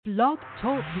Blog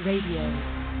Talk Radio.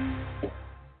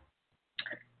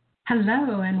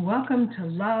 Hello, and welcome to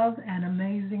Love and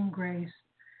Amazing Grace,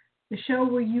 the show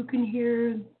where you can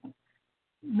hear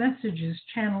messages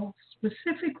channeled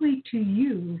specifically to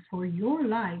you for your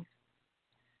life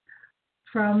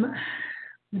from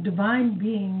the divine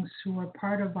beings who are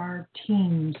part of our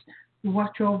teams, who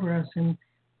watch over us and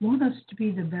want us to be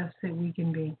the best that we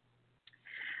can be.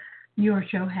 Your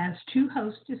show has two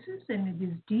hostesses, and it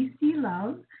is DC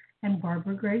Love and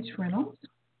Barbara Grace Reynolds.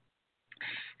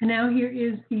 And now here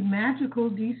is the magical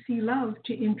DC Love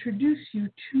to introduce you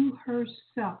to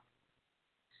herself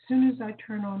as soon as I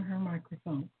turn on her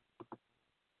microphone.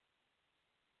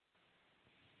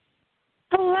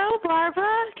 Hello,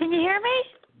 Barbara. Can you hear me?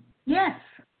 Yes.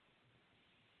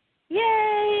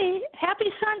 Yay!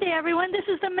 Happy Sunday, everyone. This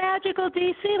is the magical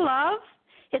DC Love.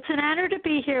 It's an honor to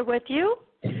be here with you.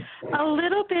 A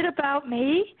little bit about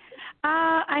me.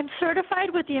 I'm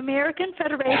certified with the American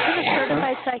Federation of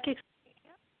Certified Psychics.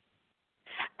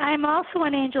 I'm also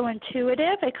an angel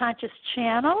intuitive, a conscious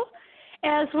channel,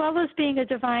 as well as being a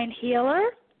divine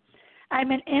healer. I'm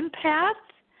an empath.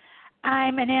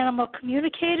 I'm an animal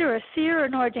communicator, a seer,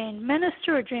 an ordained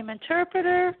minister, a dream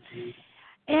interpreter,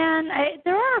 and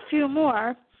there are a few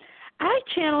more. I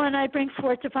channel and I bring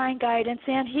forth divine guidance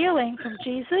and healing from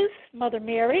Jesus, Mother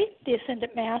Mary, the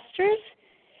Ascended Masters,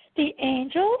 the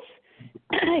angels,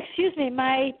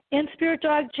 my in-spirit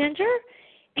dog Ginger,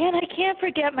 and I can't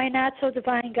forget my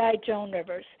not-so-divine guide Joan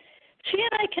Rivers. She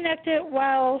and I connected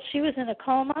while she was in a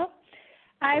coma.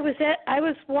 I was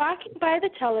walking by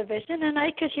the television and I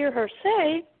could hear her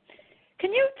say,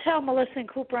 "Can you tell Melissa and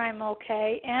Cooper I'm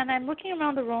okay?" And I'm looking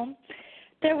around the room.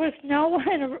 There was no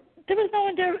one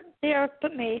there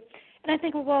but me. And I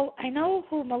think, well, I know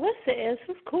who Melissa is.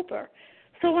 Who's Cooper?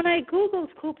 So when I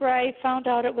Googled Cooper, I found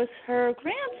out it was her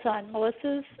grandson,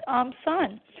 Melissa's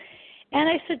son. And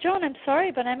I said, "Joan, I'm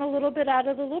sorry, but I'm a little bit out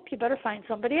of the loop. You better find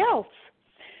somebody else."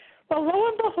 Well, lo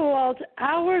and behold,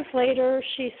 hours later,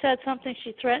 she said something.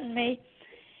 She threatened me.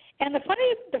 And the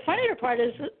funnier part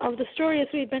of the story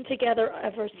is we've been together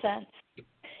ever since.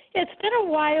 It's been a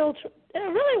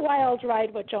really wild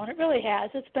ride with Joan. It really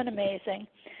has. It's been amazing.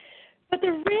 But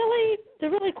the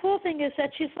really cool thing is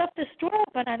that she's left this door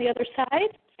open on the other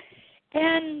side,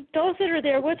 and those that are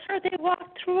there with her, they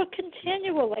walk through it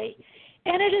continually.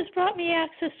 And it has brought me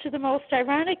access to the most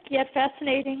ironic yet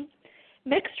fascinating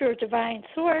mixture of divine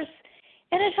source,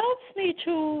 and it helps me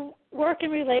to work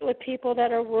and relate with people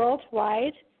that are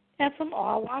worldwide and from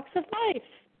all walks of life.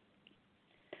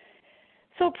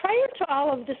 So prior to all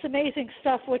of this amazing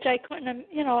stuff, which I couldn't,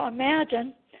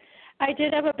 imagine, I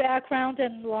did have a background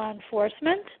in law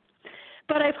enforcement,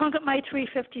 but I've hung up my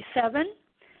 357,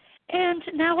 and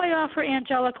now I offer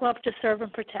angelic love to serve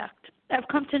and protect. I've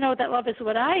come to know that love is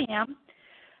what I am,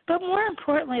 but more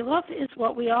importantly, love is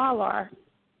what we all are.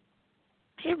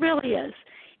 It really is.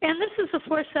 And this is the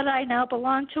force that I now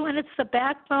belong to, and it's the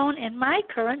backbone in my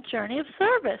current journey of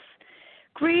service.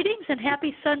 Greetings and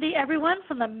happy Sunday, everyone,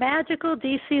 from the magical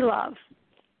DC Love.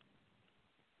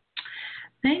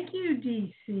 Thank you,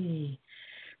 DC.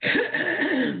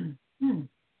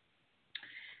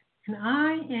 And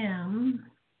I am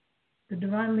the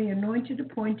divinely anointed,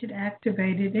 appointed,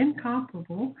 activated,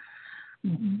 incomparable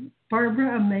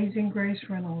Barbara Amazing Grace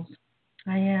Reynolds.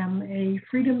 I am a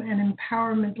freedom and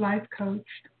empowerment life coach.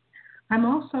 I'm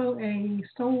also a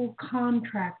soul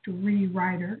contract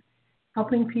rewriter,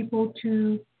 helping people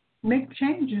to make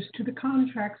changes to the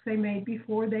contracts they made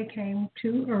before they came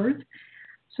to Earth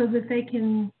so that they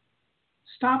can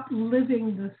stop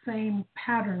living the same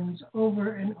patterns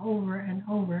over and over and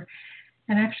over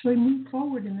and actually move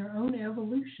forward in their own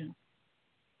evolution.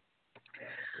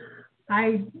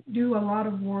 I do a lot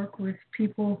of work with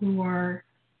people who are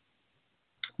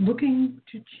looking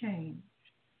to change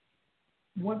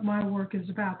what my work is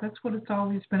about. That's what it's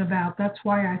always been about. That's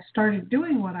why I started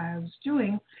doing what I was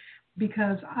doing,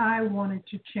 because I wanted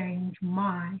to change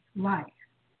my life.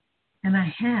 And I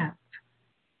have.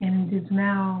 And it is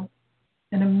now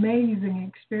an amazing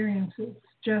experience.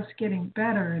 It's just getting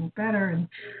better and better, and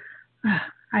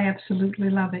I absolutely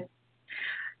love it.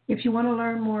 If you want to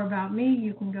learn more about me,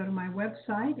 you can go to my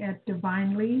website at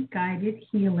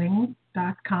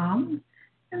divinelyguidedhealing.com,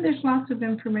 and there's lots of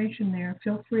information there.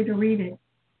 Feel free to read it.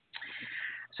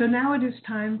 So now it is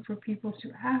time for people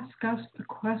to ask us the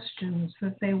questions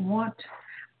that they want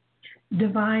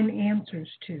divine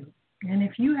answers to. And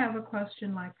if you have a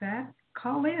question like that,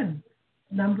 call in.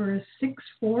 The number is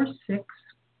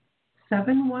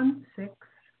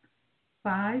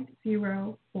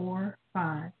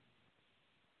 646-716-5045.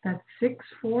 That's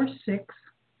 646-716-5045.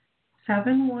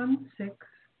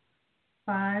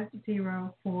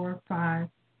 5045.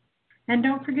 And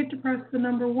don't forget to press the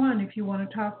number 1 if you want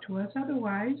to talk to us.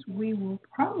 Otherwise, we will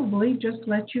probably just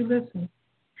let you listen.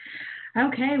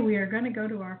 Okay, we are going to go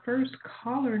to our first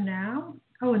caller now.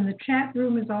 Oh, and the chat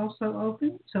room is also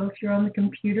open. So if you're on the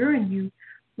computer and you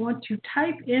want to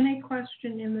type in a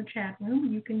question in the chat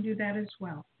room, you can do that as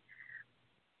well.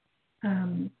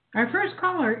 Our first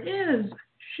caller is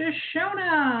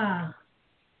Shoshona.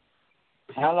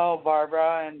 Hello,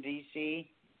 Barbara and DC.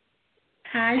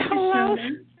 Hi, Hello,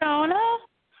 Shoshona. Shona.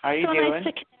 How are you So doing? nice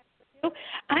to connect with you.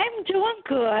 I'm doing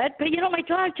good, but my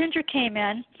dog Ginger came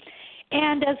in,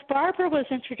 and as Barbara was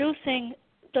introducing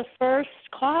the first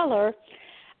caller,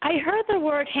 I heard the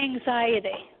word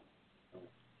anxiety.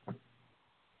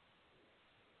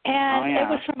 And it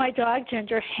was from my dog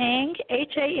Ginger, Hang,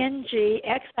 Hangxiety,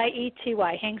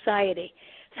 anxiety.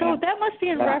 So that must be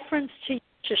in reference to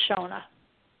Shoshona.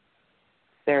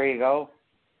 There you go.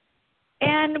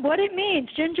 And what it means,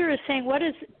 Ginger is saying, what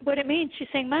it means? She's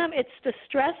saying, Mom, it's the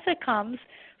stress that comes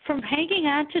from hanging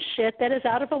on to shit that is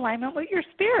out of alignment with your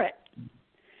spirit.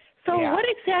 So what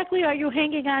exactly are you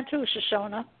hanging on to,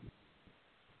 Shoshona?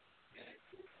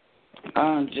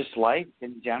 Just life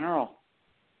in general.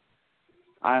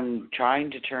 I'm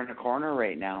trying to turn a corner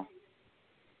right now.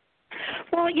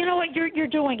 Well, you know what? You're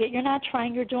doing it. You're not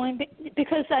trying. You're doing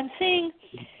because I'm seeing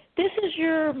this is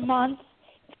your month,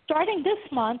 starting this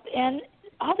month, and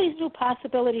all these new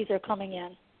possibilities are coming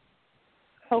in.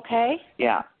 Okay?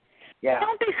 Yeah.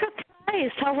 Don't be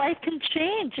surprised how life can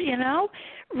change,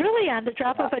 really on the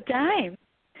drop of a dime.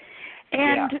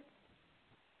 And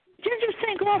Ginger's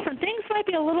saying, girlfriend, things might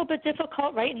be a little bit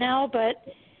difficult right now, but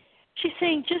she's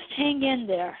saying just hang in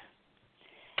there.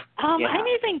 I'm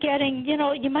even getting,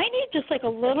 you might need just like a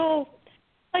little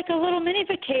mini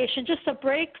vacation, just a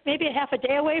break, maybe a half a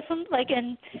day away from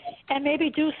and maybe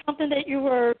do something that you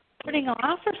were putting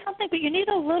off or something, but you need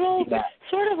a little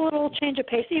little change of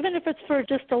pace, even if it's for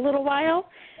just a little while,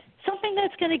 something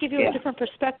that's going to give you a different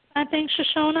perspective on things,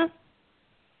 Shoshona.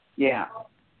 Yeah.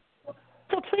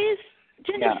 So please,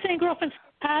 Ginger's saying, girlfriend,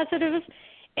 stay positive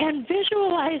and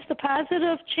visualize the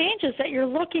positive changes that you're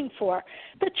looking for,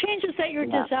 the changes that you're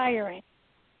desiring.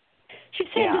 She's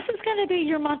saying this is going to be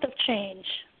your month of change.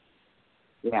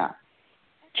 Yeah.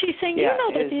 She's saying, that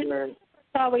the universe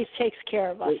always takes care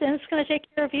of us, and it's going to take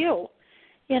care of you,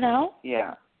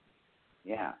 Yeah.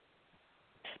 Yeah.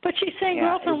 But she's saying,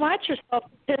 girlfriend, watch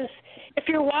yourself, because if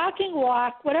you're walking,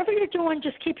 walk. Whatever you're doing,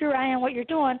 just keep your eye on what you're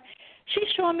doing. She's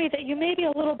showing me that you may be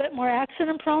a little bit more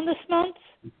accident-prone this month.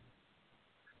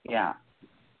 Yeah.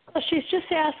 So she's just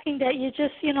asking that you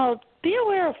just, be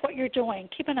aware of what you're doing.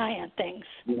 Keep an eye on things.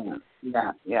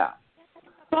 Yeah.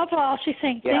 Above all, she's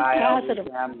saying think positive.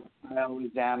 I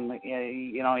always am,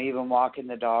 even walking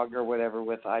the dog or whatever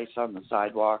with ice on the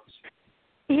sidewalks.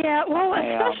 Yeah, well,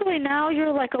 especially now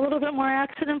you're like a little bit more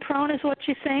accident-prone is what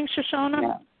she's saying,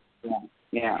 Shoshona.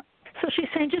 Yeah. So she's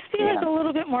saying just be like a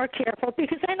little bit more careful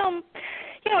because I know,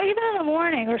 even in the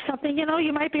morning or something,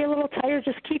 you might be a little tired.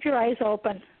 Just keep your eyes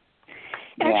open.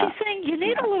 And she's saying you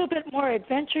need a little bit more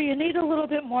adventure. You need a little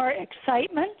bit more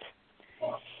excitement.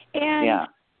 And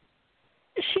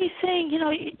she's saying,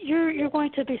 you're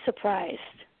going to be surprised.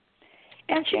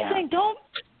 And she's saying don't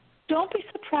be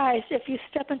surprised if you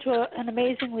step into an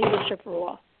amazing leadership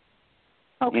role.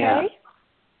 Okay? Yeah.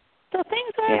 So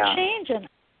things are changing.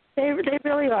 They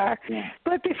really are. Yeah.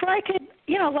 But before I could,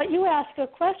 let you ask a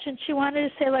question, she wanted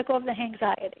to say, let go of the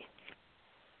anxiety.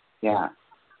 Yeah.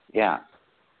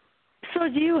 So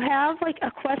do you have,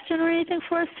 a question or anything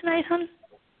for us tonight, hon?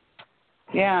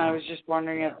 Yeah, I was just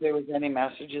wondering if there was any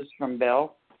messages from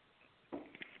Bill.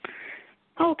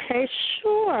 Okay,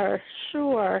 sure.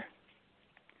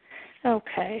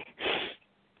 Okay.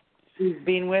 He's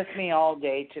been with me all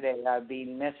day today. I've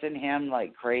been missing him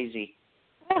like crazy.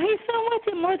 Well, he's been with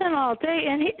you more than all day,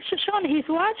 and Shoshona, he's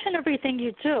watching everything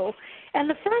you do. And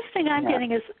the first thing I'm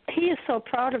getting is he is so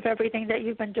proud of everything that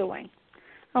you've been doing.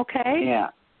 Okay? Yeah.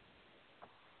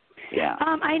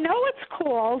 I know it's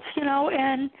cold,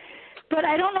 but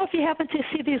I don't know if you happen to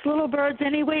see these little birds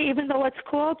anyway, even though it's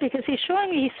cold, because he's showing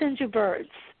me he sends you birds.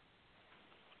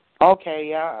 Okay,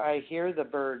 yeah, I hear the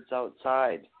birds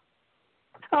outside.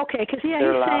 Okay, because he's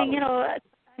loud. saying,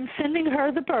 I'm sending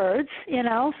her the birds,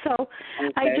 so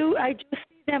I do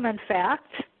see them, in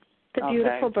fact, the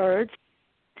beautiful birds.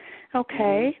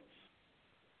 Okay.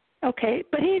 Okay,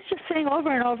 but he's just saying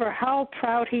over and over how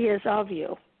proud he is of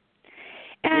you.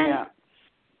 And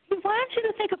he wants you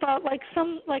to think about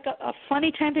a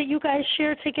funny time that you guys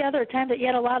shared together, a time that you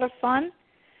had a lot of fun.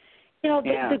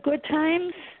 The good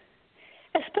times.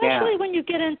 Especially when you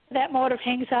get into that mode of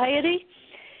anxiety,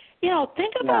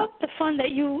 think about the fun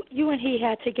that you and he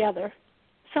had together.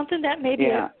 Something that maybe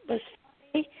was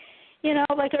funny,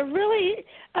 like a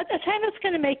time that's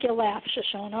going to make you laugh,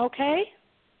 Shoshona, okay?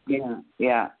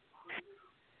 Yeah.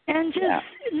 And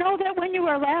just know that when you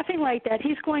are laughing like that,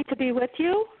 he's going to be with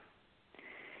you.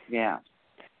 Yeah.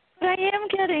 But I am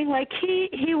getting, like,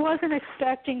 he wasn't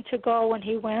expecting to go when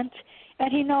he went,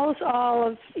 and he knows all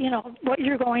of, what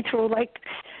you're going through, like,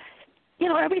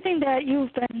 everything that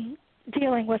you've been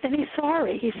dealing with, and he's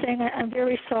sorry. He's saying, I'm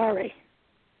very sorry.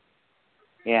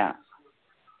 Yeah.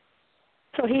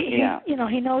 So he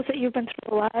knows that you've been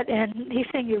through a lot, and he's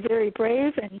saying you're very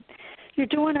brave, and you're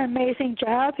doing an amazing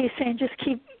job. He's saying just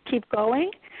keep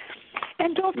going.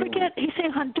 And don't forget, he's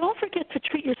saying, hon, don't forget to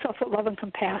treat yourself with love and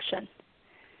compassion.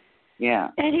 Yeah.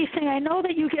 And he's saying, I know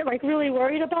that you get, like, really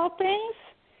worried about things,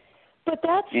 but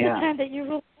that's the time that you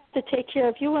really have to take care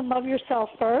of you and love yourself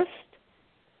first.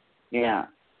 Yeah.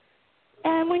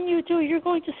 And when you do, you're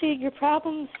going to see your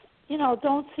problems,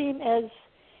 don't seem as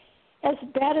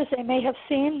bad as they may have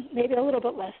seemed, maybe a little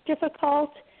bit less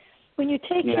difficult. When you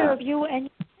take care of you and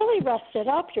you're really rested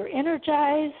up, you're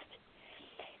energized,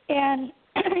 and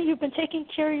you've been taking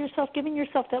care of yourself, giving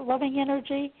yourself that loving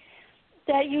energy,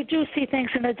 that you do see things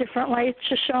in a different light,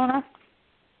 Shoshona.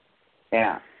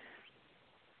 Yeah.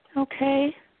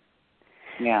 Okay.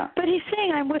 Yeah. But he's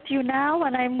saying, I'm with you now,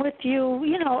 and I'm with you,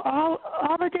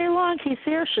 all the day long. He's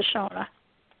there, Shoshona.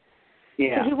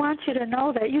 Yeah. So he wants you to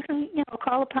know that you can,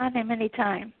 call upon him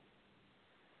anytime.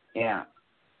 Yeah.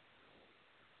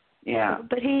 Yeah.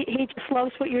 But he just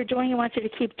loves what you're doing. He wants you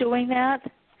to keep doing that.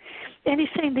 And he's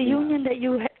saying the union that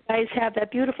you guys have,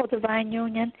 that beautiful divine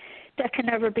union, that can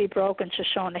never be broken,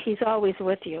 Shoshona. He's always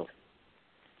with you.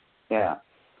 Yeah.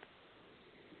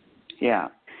 Yeah.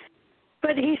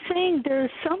 But he's saying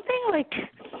there's something like,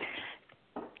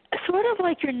 sort of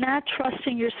like you're not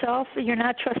trusting yourself, you're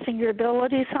not trusting your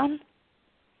abilities, hon.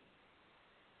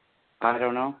 I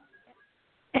don't know.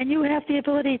 And you have the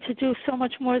ability to do so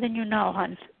much more than you know,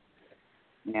 hon.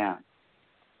 Yeah.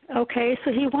 Okay,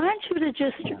 so he wants you to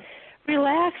just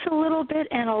relax a little bit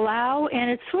and allow,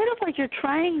 and it's sort of like you're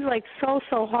trying like so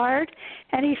hard,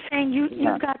 and he's saying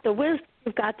you've got the wisdom,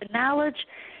 you've got the knowledge,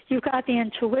 you've got the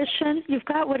intuition, you've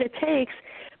got what it takes,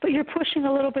 but you're pushing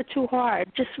a little bit too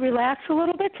hard. Just relax a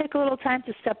little bit, take a little time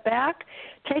to step back,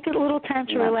 take a little time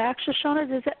to relax, Shoshona.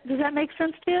 Does that make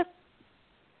sense to you?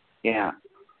 Yeah.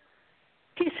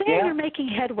 He's saying you're making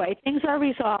headway. Things are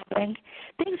resolving.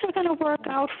 Things are going to work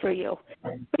out for you.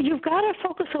 But you've got to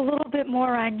focus a little bit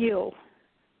more on you.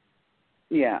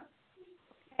 Yeah.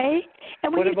 Okay?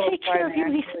 And when What you take care of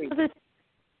you, he says,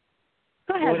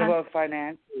 go ahead, What about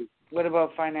financially? What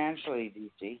about financially,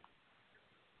 DC?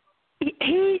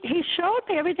 He showed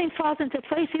me everything falls into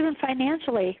place, even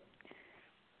financially.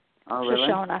 Oh, really?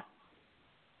 Shoshona.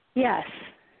 Yes.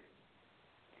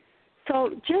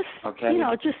 So just,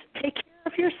 just take care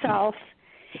of yourself.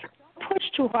 Don't push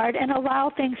too hard and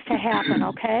allow things to happen,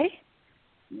 okay?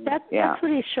 That's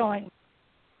what he's showing.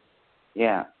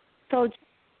 Yeah. So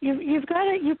you've got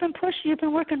it. You've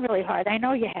been working really hard. I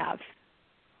know you have.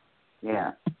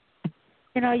 Yeah.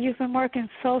 You've been working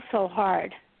so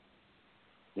hard.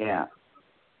 Yeah.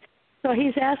 So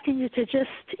he's asking you to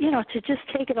just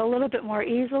take it a little bit more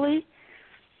easily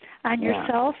on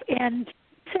yourself, and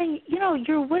saying,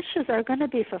 your wishes are going to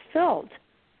be fulfilled.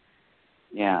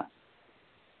 Yeah.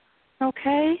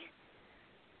 Okay?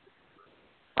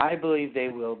 I believe they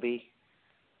will be.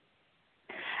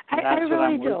 I that's really what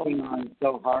I'm do. working on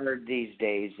so hard these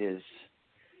days is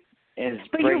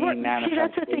but bringing manifestation. See,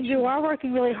 that's the thing. You are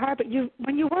working really hard, but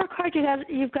when you work hard,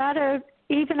 you've got to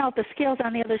even out the scales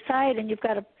on the other side, and you've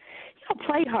got to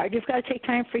play hard. You've got to take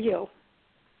time for you.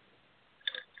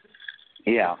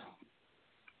 Yeah.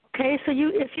 Okay, so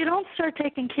if you don't start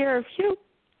taking care of you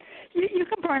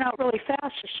can burn out really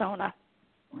fast, Shoshona.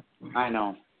 I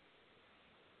know.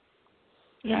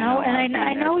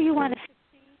 I know you want to.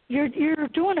 You're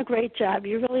doing a great job.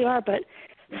 You really are, but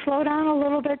slow down a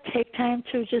little bit. Take time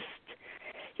to just,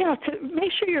 to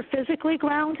make sure you're physically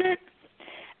grounded.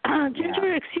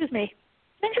 Ginger, excuse me.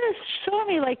 Ginger is showing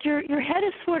me like your head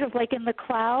is sort of like in the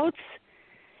clouds.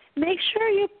 Make sure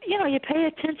you pay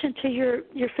attention to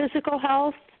your physical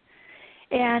health.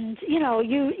 And,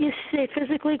 you stay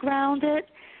physically grounded.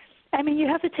 I mean, you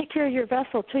have to take care of your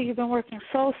vessel, too. You've been working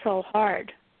so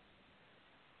hard.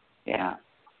 Yeah.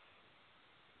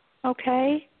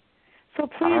 Okay? So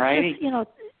please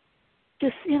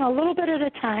just a little bit at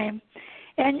a time.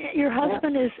 And your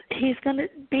husband he's going to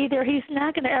be there. He's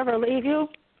not going to ever leave you.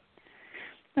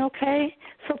 Okay?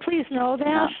 So please know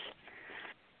that.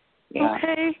 Yeah.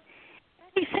 Okay?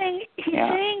 He's saying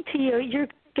to you, you're going to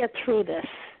get through this.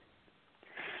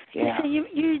 He's saying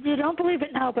you don't believe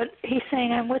it now, but he's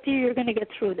saying, I'm with you, you're going to get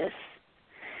through this.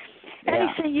 And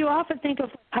he's saying you often think of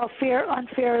how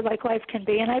unfair like life can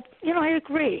be, and I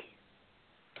agree.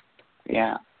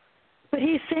 Yeah. But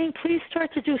he's saying, please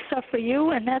start to do stuff for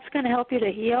you, and that's going to help you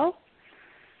to heal.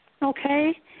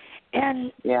 Okay?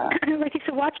 And like he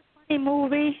said, watch a funny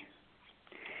movie.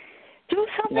 Do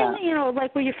something,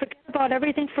 like where you forget about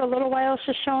everything for a little while,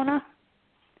 Shoshona.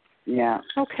 Yeah.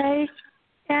 Okay?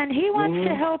 And he wants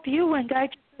to help you and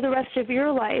guide you through the rest of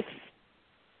your life.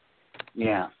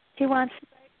 Yeah. He wants,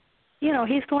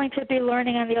 he's going to be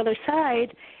learning on the other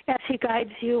side as he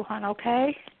guides you, hon,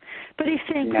 okay? But he's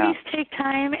saying, please take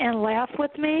time and laugh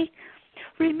with me.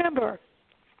 Remember,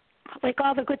 like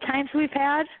all the good times we've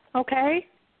had, okay?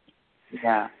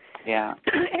 Yeah, yeah.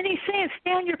 And he's saying,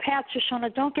 stay on your path,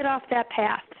 Shoshona. Don't get off that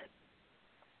path.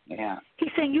 Yeah. He's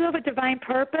saying you have a divine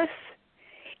purpose,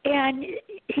 and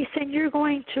he's saying you're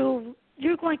going to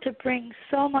bring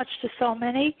so much to so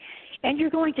many, and you're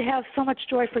going to have so much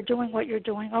joy for doing what you're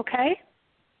doing, okay?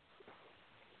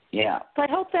 Yeah. So I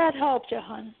hope that helped you,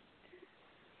 hon.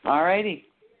 All righty.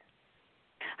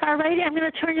 All righty, I'm going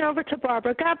to turn you over to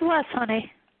Barbara. God bless,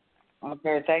 honey.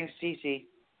 Okay, thanks, Cece.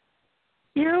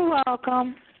 You're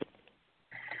welcome.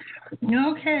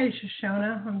 Okay,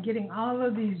 Shoshona, I'm getting all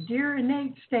of these dear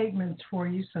innate statements for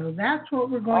you, so that's what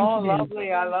we're going to do. Oh,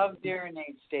 lovely. I love dear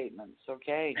innate statements.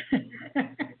 Okay.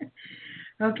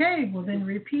 Okay, well then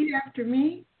repeat after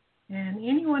me. And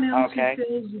anyone else who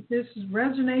feels that this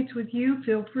resonates with you,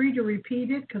 feel free to repeat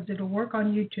it because it'll work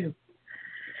on YouTube.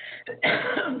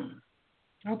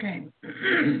 Okay.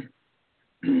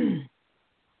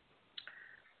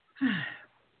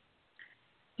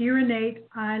 Dear innate,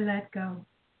 I let go.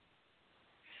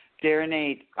 Dear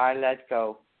innate, I let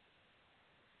go.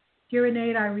 Dear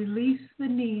innate, I release the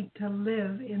need to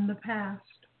live in the past.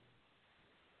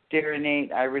 Dear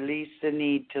innate, I release the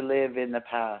need to live in the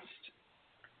past.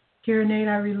 Dear innate,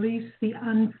 I release the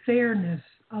unfairness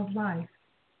of life.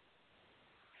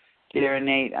 Dear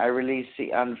innate, I release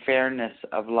the unfairness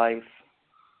of life.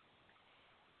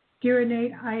 Dear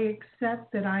innate, I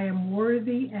accept that I am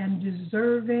worthy and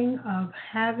deserving of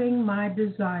having my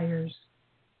desires.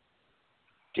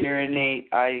 Dear innate,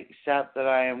 I accept that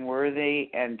I am worthy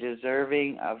and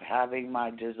deserving of having my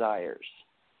desires.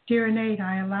 Dear innate,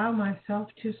 I allow myself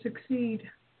to succeed.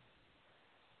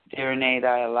 Dear innate,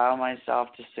 I allow myself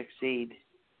to succeed.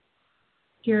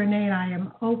 Dear innate, I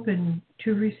am open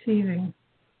to receiving.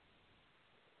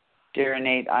 Dear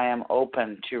innate, I am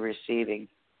open to receiving.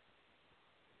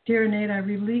 Dear innate, I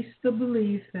release the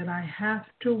belief that I have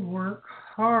to work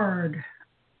hard.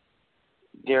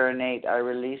 Dear innate, I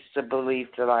release the belief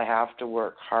that I have to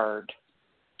work hard.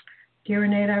 Dear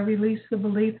innate, I release the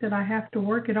belief that I have to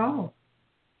work at all.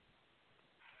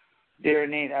 Dear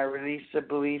innate, I release the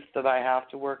belief that I have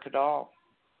to work at all.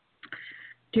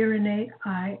 Dear innate,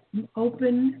 I am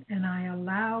open and I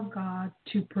allow God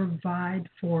to provide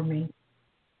for me.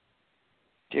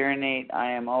 Dear innate,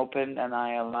 I am open and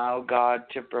I allow God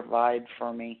to provide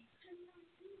for me.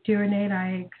 Dear innate,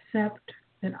 I accept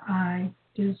that I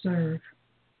deserve.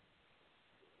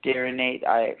 Dear innate,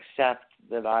 I accept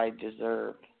that I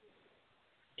deserve.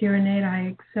 Dear innate,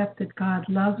 I accept that God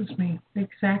loves me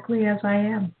exactly as I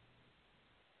am.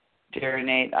 Dear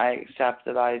innate, I accept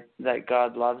that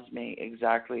God loves me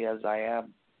exactly as I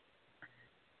am.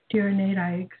 Dear innate,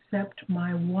 I accept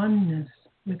my oneness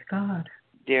with God.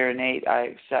 Dear innate, I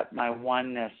accept my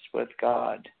oneness with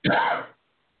God.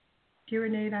 Dear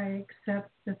innate, I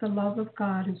accept that the love of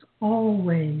God is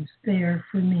always there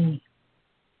for me.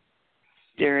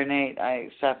 Dear innate, I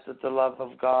accept that the love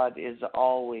of God is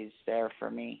always there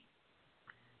for me.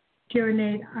 Dear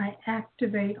innate, I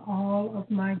activate all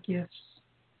of my gifts.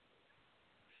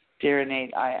 Dear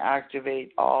innate, I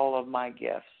activate all of my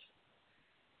gifts.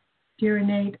 Dear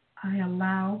innate, I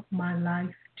allow my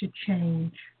life to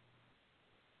change.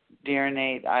 Dear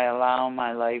innate, I allow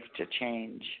my life to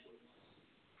change.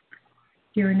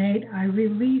 Dear innate, I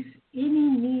release any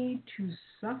need to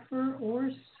suffer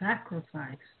or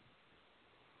sacrifice.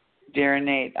 Dear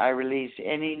innate, I release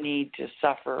any need to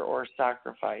suffer or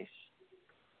sacrifice.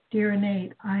 Dear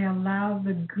innate, I allow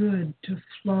the good to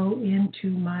flow into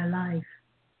my life.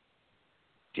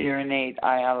 Dear innate,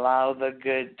 I allow the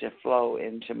good to flow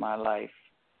into my life.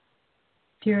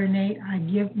 Dear innate, I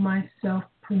give myself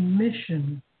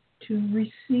permission to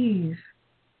receive.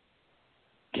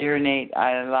 Dear innate,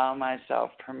 I allow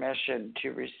myself permission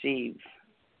to receive.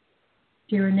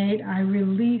 Dear innate, I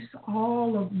release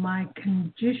all of my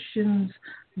conditions,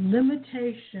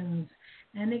 limitations,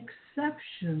 and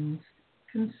exceptions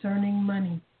concerning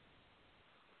money.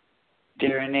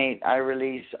 Dear innate, I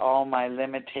release all my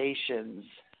limitations,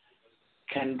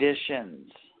 conditions.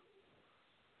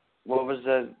 What was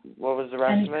the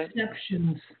rest of it?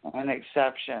 Exceptions. And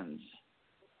exceptions.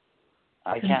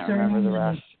 I can't remember the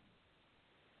rest.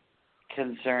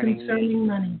 Concerning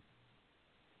money.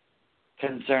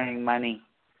 Concerning money.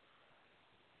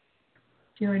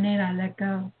 Dear innate, I let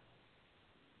go.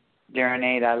 Dear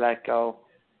innate, I let go.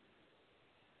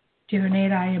 Dear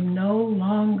innate, I am no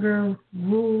longer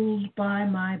ruled by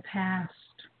my past.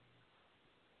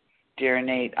 Dear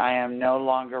innate, I am no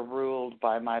longer ruled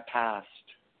by my past.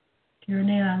 Dear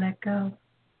innate, I let go.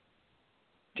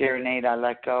 Dear innate, I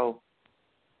let go.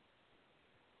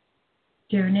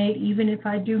 Dear innate, even if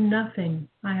I do nothing,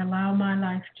 I allow my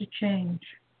life to change.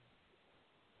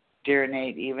 Dear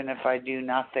innate, even if I do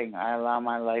nothing, I allow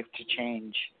my life to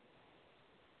change.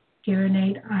 Dear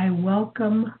innate, I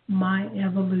welcome my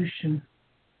evolution.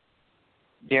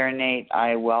 Dear innate,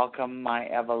 I welcome my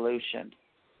evolution.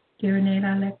 Dear innate,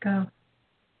 I let go.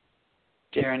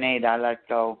 Dear innate, I let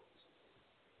go.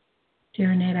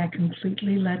 Dear innate, I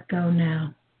completely let go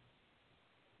now.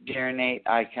 Dear innate,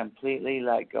 I completely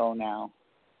let go now.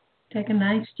 Take a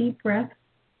nice deep breath.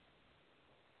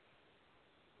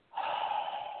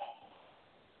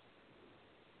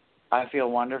 I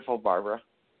feel wonderful, Barbara.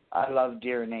 I love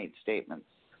dear innate statements.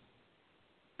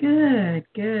 Good,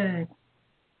 good.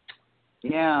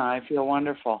 Yeah, I feel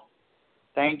wonderful.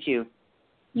 Thank you.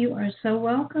 You are so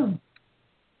welcome.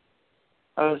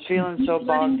 I was feeling so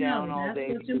bogged down all That's day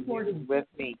what's because you important. were with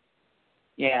me.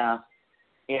 Yeah.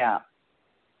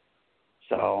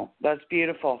 So that's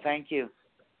beautiful. Thank you.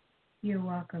 You're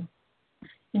welcome.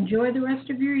 Enjoy the rest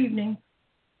of your evening.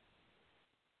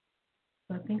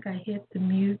 I think I hit the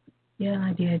mute. Yeah,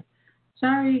 I did.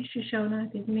 Sorry, Shoshona. I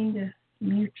didn't mean to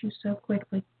mute you so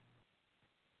quickly.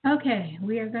 Okay,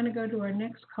 we are going to go to our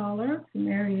next caller from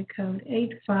area code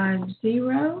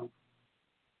 850.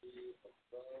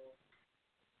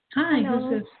 Hi, Hello.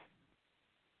 who's this?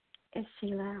 It's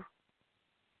Sheila.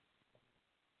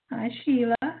 Hi,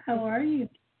 Sheila. How are you?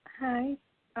 Hi.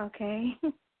 Okay.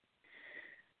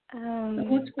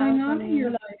 What's going on in your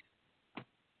life?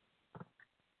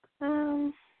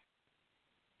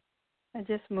 I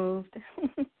just moved.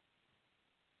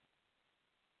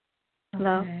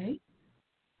 Hello? Okay.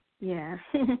 Yeah.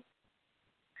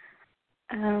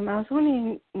 I was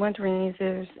wondering if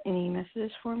there's any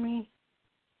messages for me.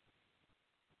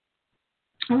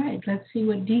 All right, let's see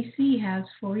what DC has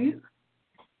for you.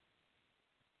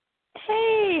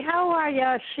 Hey, how are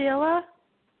you, Sheila?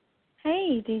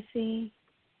 Hey, DC.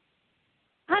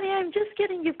 Honey, I'm just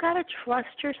kidding. You've got to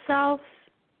trust yourself,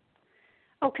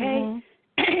 okay? Mm-hmm.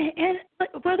 And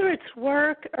whether it's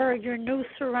work or your new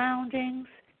surroundings,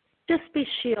 just be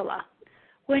Sheila.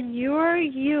 When you're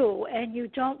you and you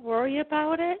don't worry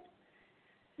about it,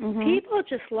 people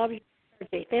just love your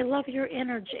energy. They love your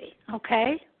energy,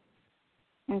 okay?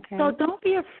 Okay. So don't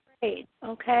be afraid,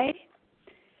 okay?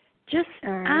 Just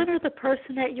honor the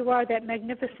person that you are, that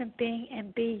magnificent being,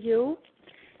 and be you,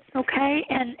 okay?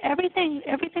 And everything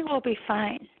will be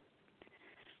fine.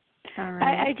 All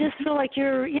right. I just feel like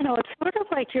it's sort of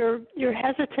like you're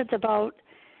hesitant about,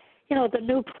 the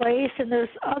new place, and there's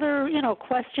other,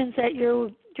 questions that you're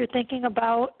thinking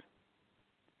about.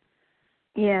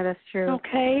 Yeah, that's true.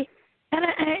 Okay. And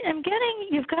I'm getting,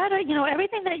 you've got to,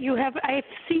 everything that you have, I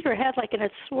see your head and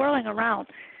it's swirling around.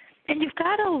 And you've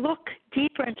got to look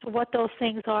deeper into what those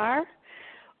things are.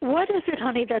 What is it,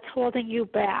 honey, that's holding you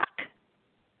back,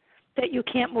 that you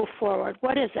can't move forward?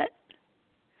 What is it?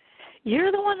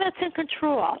 You're the one that's in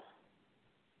control.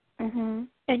 Mm-hmm.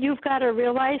 And you've got to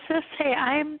realize this. Hey,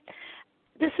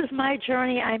 this is my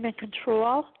journey. I'm in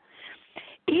control.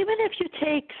 Even if you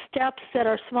take steps that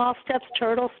are small steps,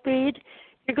 turtle speed,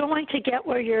 you're going to get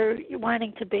where you're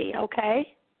wanting to be,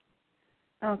 okay?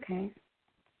 Okay.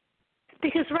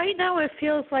 Because right now it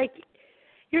feels like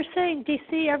you're saying,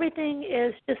 DC, everything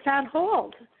is just on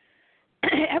hold.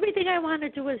 Everything I want to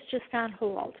do is just on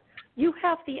hold. You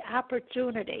have the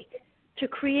opportunity to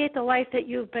create the life that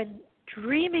you've been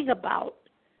dreaming about.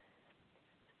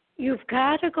 You've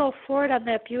got to go forward on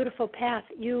that beautiful path.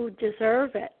 You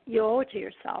deserve it. You owe it to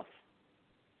yourself.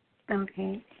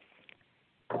 Okay.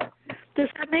 Does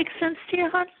that make sense to you,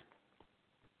 hon?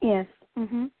 Yes.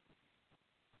 Mm-hmm.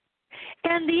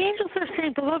 And the angels are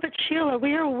saying, beloved Sheila,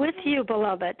 we are with you,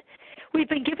 beloved. We've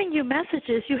been giving you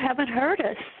messages. You haven't heard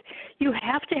us. You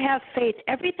have to have faith.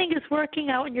 Everything is working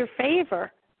out in your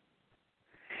favor.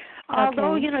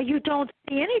 Although, you don't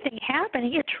see anything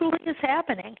happening, it truly is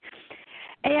happening.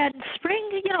 And spring,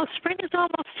 spring is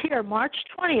almost here. March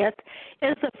 20th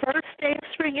is the first day of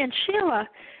spring. And Sheila,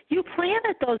 you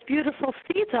planted those beautiful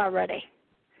seeds already.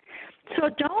 So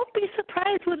don't be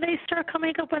surprised when they start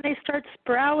coming up, when they start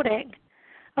sprouting.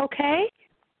 Okay?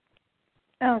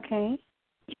 Okay.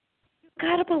 You've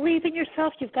got to believe in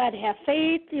yourself. You've got to have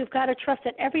faith. You've got to trust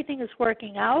that everything is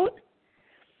working out.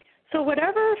 So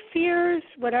whatever fears,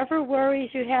 whatever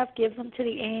worries you have, give them to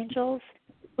the angels.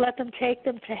 Let them take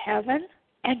them to heaven.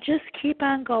 And just keep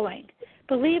on going.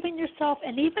 Believe in yourself,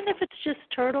 and even if it's just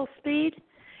turtle speed,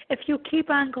 if you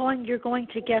keep on going, you're going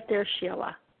to get there,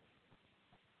 Sheila.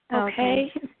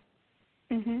 Okay?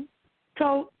 Mhm.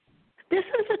 So this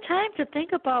is a time to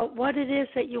think about what it is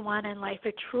that you want in life.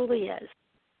 It truly is.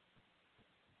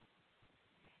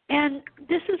 And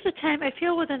this is the time, I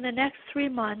feel within the next 3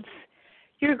 months,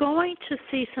 you're going to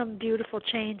see some beautiful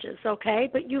changes, okay?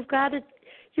 But you've got to,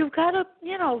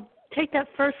 take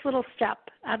that first little step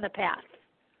on the path.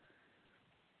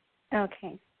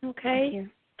 Okay. Okay? Thank you.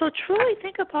 So truly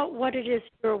think about what it is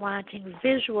you're wanting.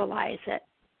 Visualize it.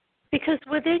 Because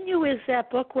within you is that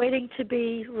book waiting to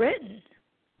be written.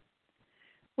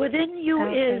 Within you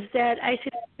is that, I see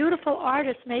beautiful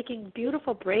artists making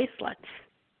beautiful bracelets.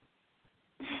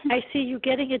 I see you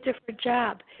getting a different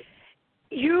job.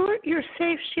 You're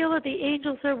safe, Sheila. The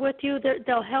angels are with you.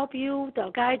 They'll help you.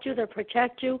 They'll guide you. They'll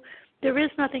protect you. There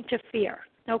is nothing to fear,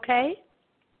 okay?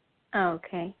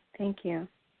 Okay. Thank you.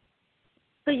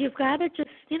 So you've got to just,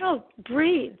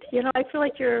 breathe. I feel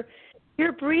like you're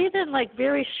breathing like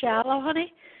very shallow,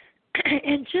 honey,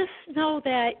 and just know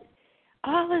that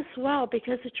all is well,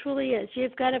 because it truly is.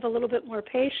 You've got to have a little bit more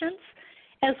patience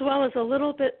as well as a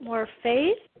little bit more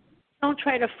faith. Don't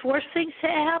try to force things to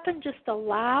happen. Just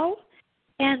allow,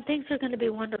 and things are going to be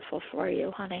wonderful for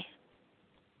you, honey.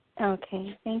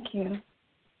 Okay. Thank you.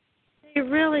 They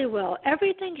really will.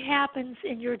 Everything happens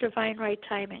in your divine right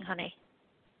timing, honey.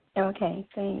 Okay.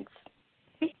 Thanks.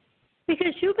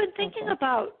 Because you've been thinking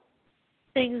about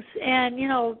things and,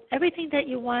 everything that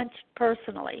you want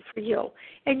personally for you.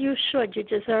 And you should. You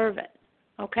deserve it.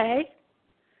 Okay?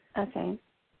 Okay.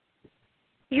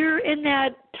 You're in that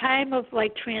time of,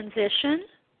 transition.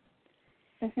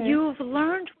 Mm-hmm. You've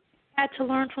had to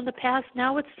learn from the past.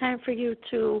 Now it's time for you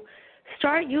to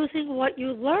start using what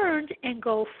you learned and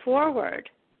go forward.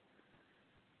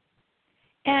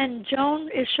 And Joan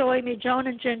is showing me, Joan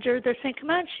and Ginger, they're saying, come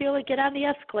on, Sheila, get on the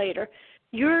escalator.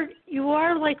 You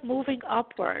are moving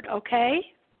upward, okay?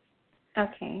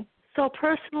 Okay. So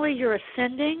personally, you're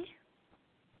ascending,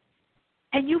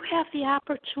 and you have the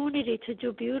opportunity to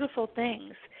do beautiful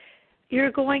things.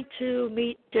 You're going to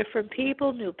meet different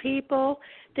people, new people.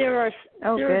 There are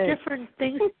different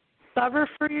things to discover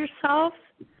for yourself,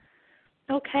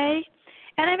 okay?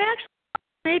 And I'm actually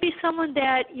maybe someone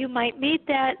that you might meet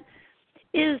that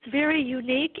is very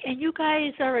unique, and you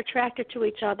guys are attracted to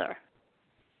each other.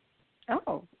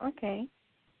 Oh, okay.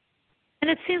 And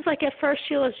it seems like at first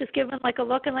Sheila's just giving a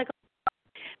look and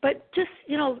but just,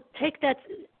 take that,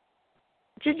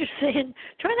 Ginger saying,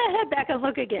 turn that head back and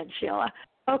look again, Sheila,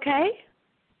 okay?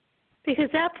 Because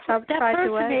that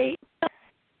person,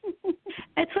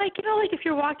 it's like, if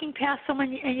you're walking past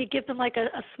someone and you give them a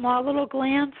small little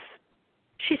glance,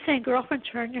 she's saying, girlfriend,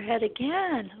 turn your head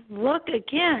again, look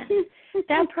again.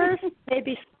 That person may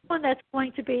be someone that's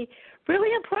going to be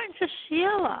really important to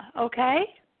Sheila, okay?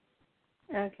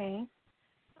 Okay.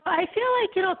 I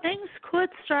feel like, things could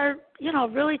start,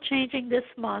 really changing this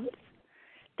month.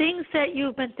 Things that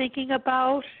you've been thinking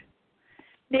about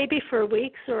maybe for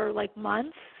weeks or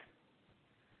months,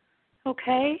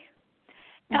 okay?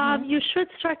 Mm-hmm. You should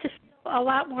start to feel a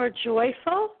lot more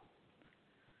joyful.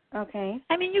 Okay.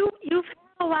 I mean, you've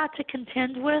had a lot to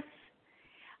contend with.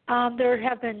 There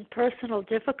have been personal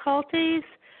difficulties,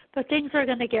 but things are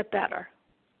going to get better,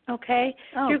 okay?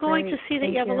 Oh, you're going great. to see that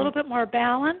you have a little bit more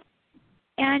balance,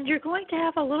 and you're going to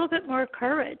have a little bit more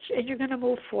courage, and you're going to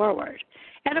move forward.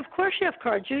 And, of course, you have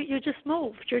courage. You just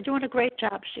moved. You're doing a great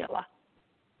job, Sheila.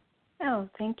 Oh,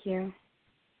 thank you.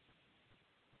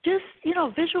 Just,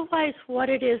 visualize what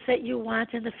it is that you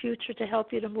want in the future to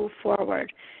help you to move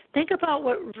forward. Think about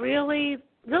what really,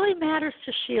 really matters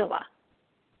to Sheila.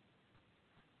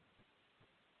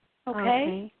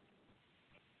 Okay?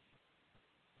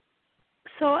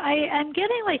 So I'm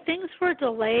getting things were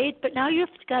delayed, but now you've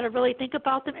got to really think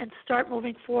about them and start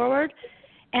moving forward,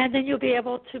 and then you'll be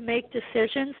able to make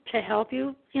decisions to help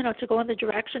you, to go in the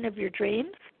direction of your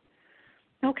dreams.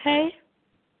 Okay?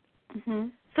 Mm-hmm.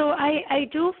 So I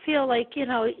do feel like,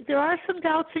 there are some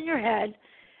doubts in your head,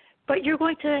 but you're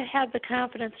going to have the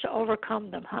confidence to overcome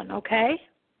them, hon, okay?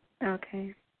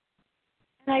 Okay.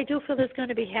 And I do feel there's going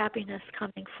to be happiness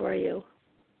coming for you.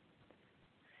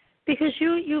 because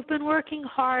you've been working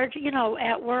hard,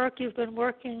 at work. You've been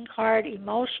working hard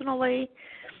emotionally,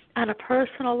 on a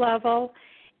personal level,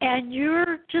 and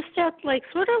you're just at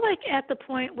at the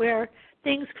point where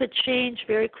things could change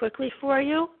very quickly for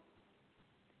you.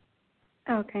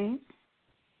 Okay.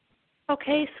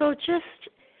 Okay, so just,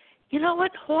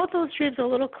 hold those dreams a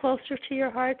little closer to your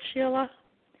heart, Sheila.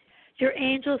 Your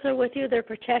angels are with you. They're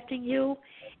protecting you.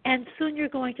 And soon you're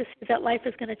going to see that life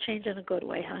is going to change in a good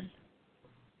way, hon.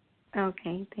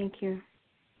 Okay, thank you.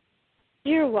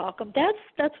 You're welcome.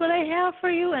 That's what I have for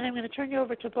you, and I'm going to turn you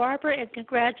over to Barbara, and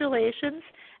congratulations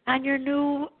on your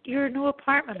new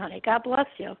apartment, honey. God bless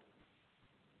you.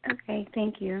 Okay,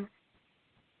 thank you.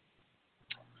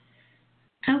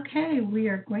 Okay, we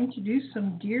are going to do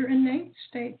some Dear Innate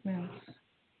statements.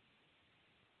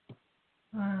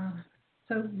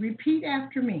 So repeat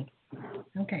after me.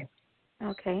 Okay.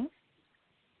 Okay.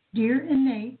 Dear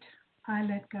Innate, I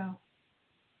let go.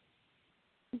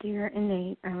 Dear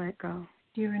Innate, I let go.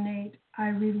 Dear Innate, I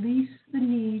release the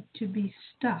need to be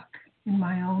stuck in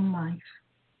my own life.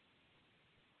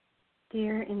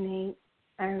 Dear Innate,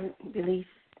 I release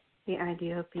the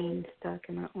idea of being stuck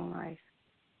in my own life.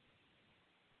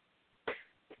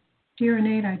 Dear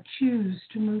Innate, I choose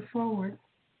to move forward.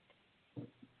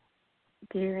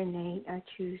 Dear Innate, I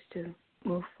choose to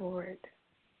move forward.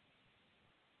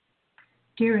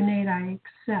 Dear Innate, I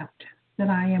accept that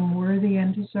I am worthy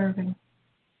and deserving.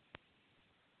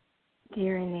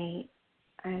 Dear Innate,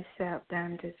 I accept that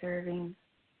I'm deserving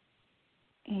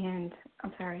and,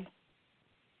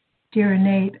 Dear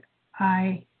Innate,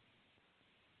 I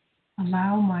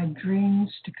allow my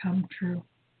dreams to come true.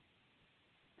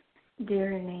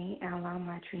 Dear Innate, I allow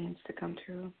my dreams to come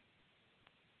true.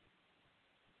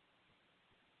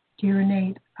 Dear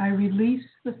Innate, I release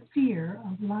the fear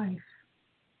of life.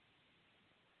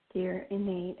 Dear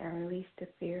Innate, I release the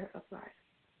fear of life.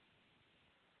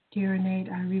 Dear Innate,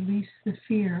 I release the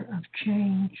fear of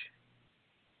change.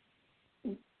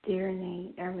 Dear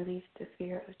Innate, I release the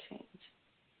fear of change.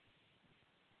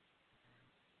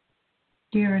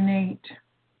 Dear Innate,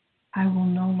 I will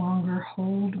no longer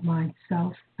hold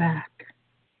myself back.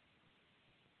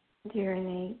 Dear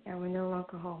Innate, I will no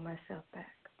longer hold myself back.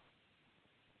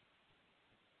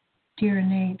 Dear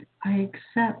Innate, I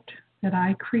accept that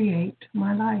I create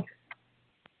my life.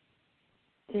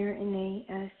 Dear Innate,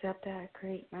 I accept that I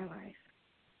create my life.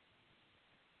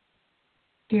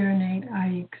 Dear Innate,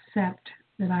 I accept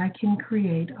that I can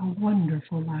create a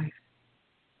wonderful life.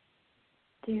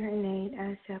 Dear Innate, I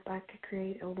accept I could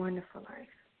create a wonderful life.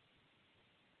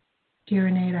 Dear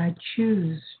Innate, I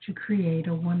choose to create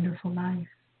a wonderful life.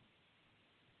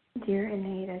 Dear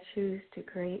Innate, I choose to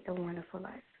create a wonderful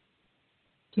life.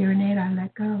 Dear Innate, I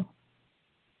let go.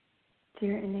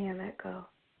 Dear Innate, I let go.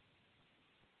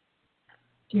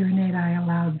 Dear Innate, I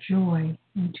allow joy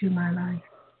into my life.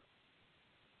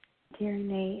 Dear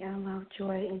Innate, I allow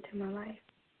joy into my life.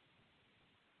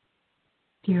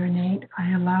 Dear Innate,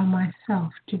 I allow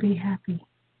myself to be happy.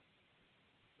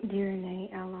 Dear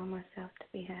Innate, I allow myself to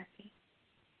be happy.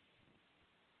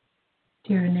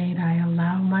 Dear Innate, I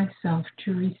allow myself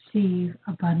to receive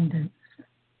abundance.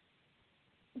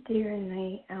 Dear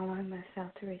Innate, I allow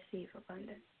myself to receive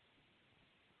abundance.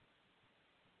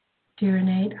 Dear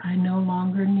Innate, I no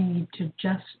longer need to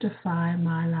justify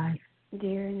my life.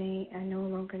 Dear Innate, I no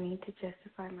longer need to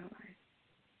justify my life.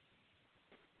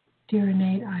 Dear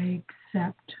Innate, I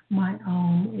accept my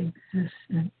own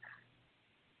existence.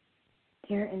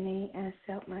 Dear Innate, I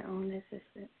accept my own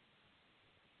existence.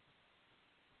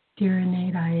 Dear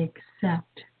Innate, I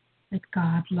accept that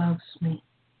God loves me.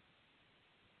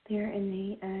 Dear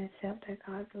Innate, I accept that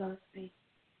God loves me.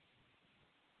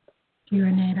 Dear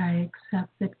Innate, I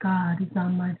accept that God is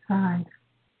on my side.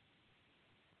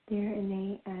 Dear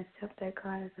Innate, I accept that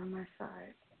God is on my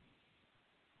side.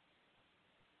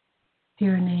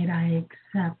 Dear Innate, I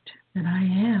accept that I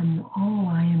am all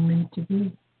I am meant to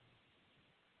be.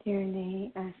 Dear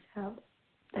Innate, I accept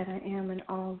that I am and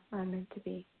all I'm meant to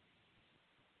be.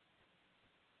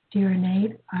 Dear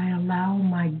Innate, I allow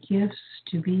my gifts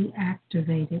to be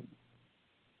activated.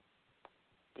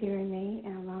 Dear Innate,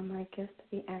 I allow my gifts to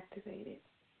be activated.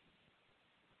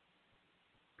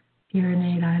 Dear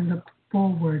Innate, I look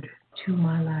forward to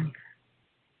my life.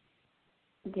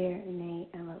 Dear Innate,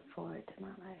 I look forward to my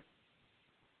life.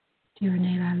 Dear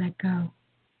Innate, I let go.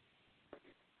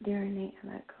 Dear Innate, I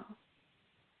let go.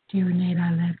 Dear Innate,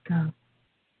 I let go.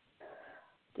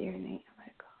 Dear Innate, I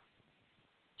let go.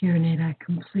 Dear Innate, I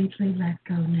completely let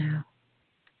go now.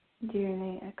 Dear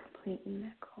Innate, I completely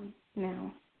let go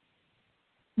now.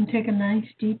 And take a nice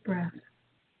deep breath.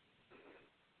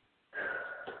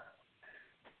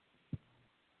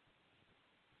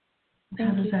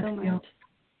 Thank does you that so feel? much.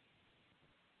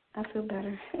 I feel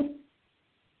better.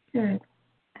 Good.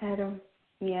 I had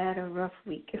a rough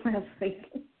week last week.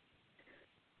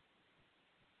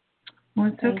 Well,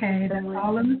 it's Thank okay. you so That's much.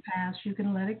 all in the past. You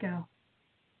can let it go.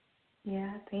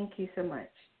 Yeah, thank you so much.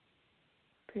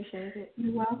 Appreciate it.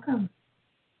 You're welcome.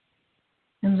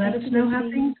 And let Thank us you, know how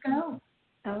Dee. things go.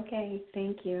 Okay,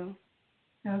 thank you.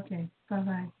 Okay.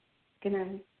 Bye-bye. Good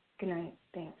night. Good night.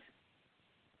 Thanks.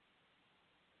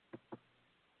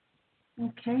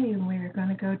 Okay, and we're going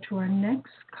to go to our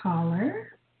next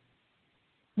caller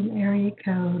from area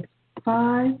code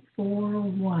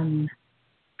 541.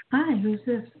 Hi, who's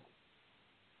this?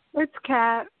 It's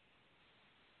Kat.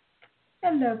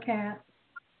 Hello, Kat.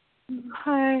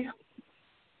 Hi.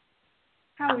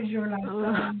 How is your life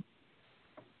going?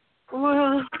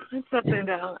 Well, it's up and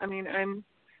down. I mean, I'm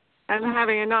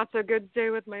having a not so good day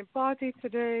with my body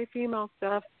today, female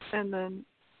stuff, and then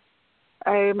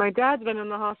my dad's been in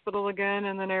the hospital again,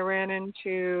 and then I ran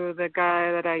into the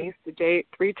guy that I used to date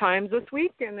 3 times this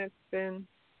week, and it's been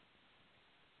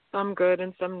some good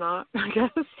and some not, I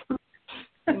guess.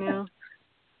 You know.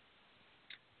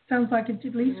 Sounds like it's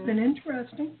at least been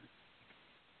interesting.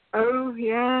 Oh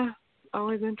yeah,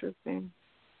 always interesting.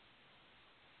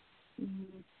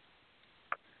 Mm-hmm.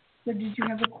 So did you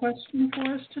have a question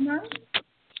for us tonight?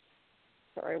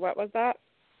 Sorry, what was that?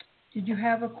 Did you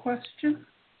have a question?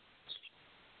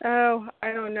 Oh,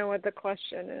 I don't know what the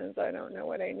question is. I don't know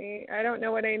what I need. I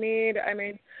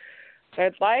mean,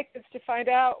 I'd like is to find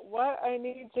out what I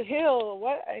need to heal,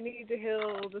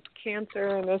 this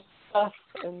cancer and this stuff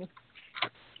and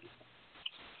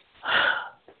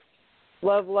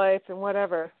love life and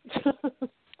whatever.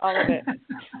 All of it.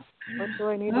 What do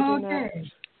I need to do now?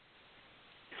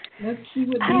 Let's see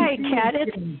what Hi, DC Kat. is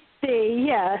It's doing. Dee.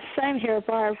 Yes, I'm here,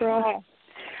 Barbara. Hi.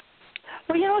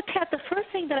 Well, you know what, Kat, the first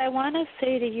thing that I want to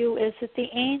say to you is that the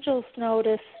angels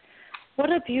notice what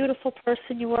a beautiful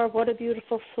person you are, what a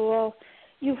beautiful soul.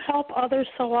 You help others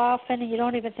so often, and you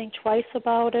don't even think twice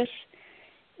about it.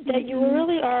 That you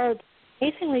really are an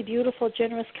amazingly beautiful,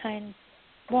 generous, kind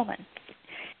woman.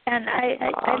 And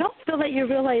I don't feel that you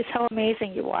realize how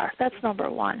amazing you are. That's number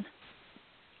one.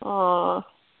 Aw.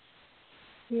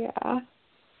 Yeah.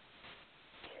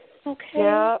 Okay.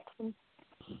 Yeah.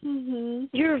 Mm-hmm.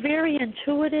 You're very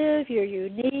intuitive. You're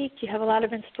unique. You have a lot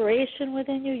of inspiration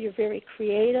within you. You're very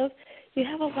creative. You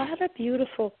have a lot of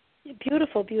beautiful,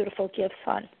 beautiful, beautiful gifts,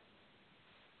 hon.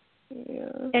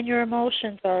 Yeah. And your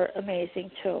emotions are amazing,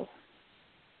 too.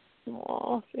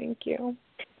 Aw, thank you.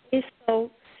 Okay, so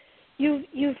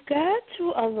you've got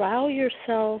to allow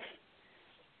yourself,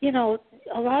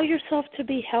 allow yourself to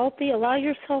be healthy, allow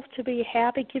yourself to be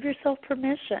happy, give yourself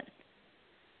permission.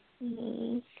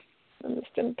 Mm-hmm. I'm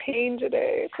just in pain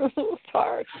today. It's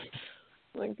hard.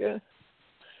 But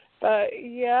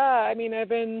yeah, I mean,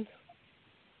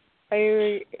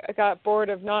 I got bored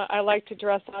of I like to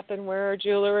dress up and wear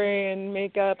jewelry and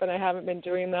makeup, and I haven't been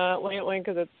doing that lately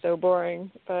because it's so boring.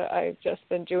 But I've just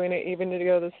been doing it even to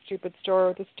go to the stupid store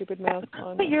with a stupid mask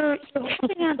on. But you're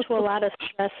holding on to a lot of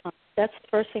stress. That's the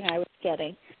first thing I was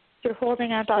getting. You're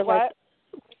holding on to a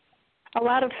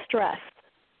lot of stress.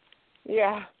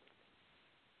 Yeah.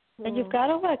 And you've got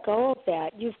to let go of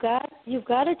that. You've got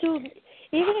to do,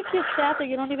 even if you're sad that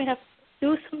you don't even have to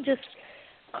do some just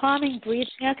calming breathing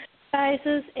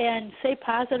exercises and say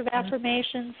positive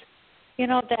affirmations,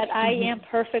 that I am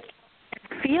perfect.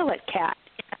 Feel it, Kat.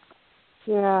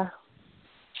 Yeah.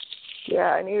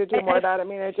 Yeah, I need to do more of that. I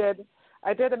mean, I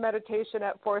did a meditation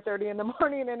at 4:30 in the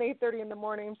morning and 8:30 in the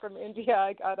morning from India.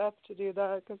 I got up to do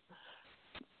that because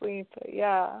sleep. But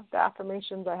yeah, the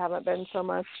affirmations I haven't been so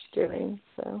much doing.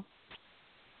 So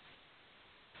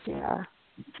yeah.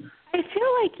 I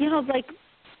feel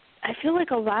like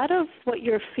a lot of what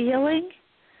you're feeling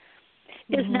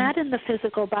is not in the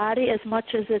physical body as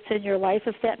much as it's in your life,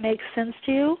 if that makes sense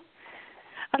to you.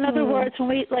 In other words,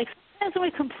 sometimes when we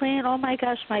complain, oh my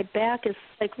gosh, my back is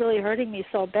really hurting me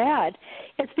so bad,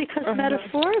 it's because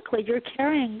metaphorically you're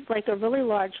carrying a really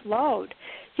large load.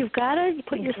 You've got to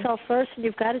put yourself first, and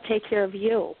you've got to take care of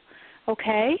you.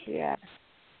 Okay? Yeah.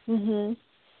 Mhm.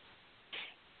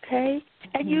 Okay?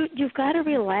 And you've got to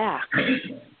relax.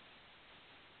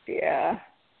 Yeah.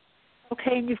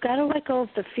 Okay, and you've got to let go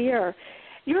of the fear.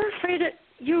 You're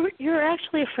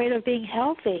actually afraid of being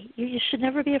healthy. You should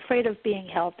never be afraid of being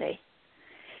healthy.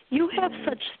 You have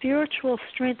such spiritual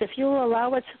strength. If you'll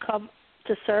allow it to come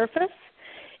to surface,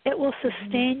 it will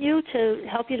sustain you to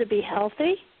help you to be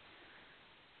healthy.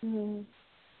 Mm-hmm.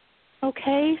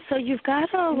 Okay, so you've got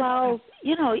to allow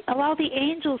the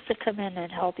angels to come in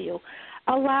and help you.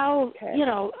 Allow, Okay.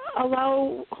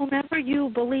 allow whomever you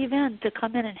believe in to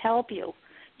come in and help you.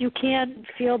 You can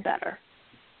feel better.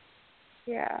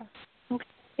 Yeah.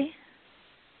 Okay.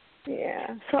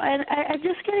 Yeah. So I'm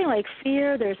just getting like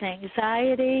fear. There's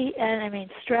anxiety,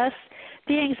 and stress.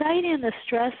 The anxiety and the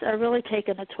stress are really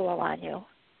taking a toll on you.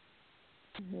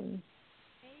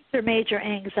 Major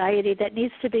anxiety that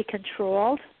needs to be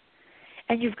controlled,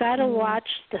 and you've got to watch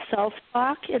the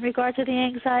self-talk in regard to the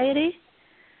anxiety.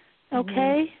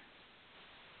 Okay?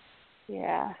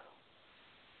 Yeah.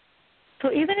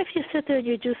 So even if you sit there and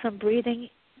you do some breathing,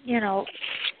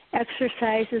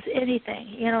 exercises,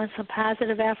 anything, and some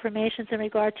positive affirmations in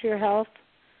regard to your health.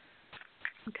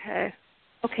 Okay.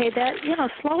 Okay, that,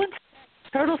 slow and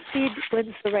turtle speed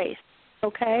wins the race.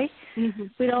 Okay?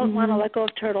 We don't want to let go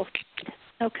of turtle speed.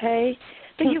 Okay?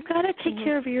 But you've got to take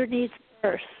care of your needs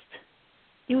first.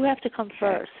 You have to come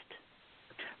first.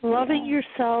 Loving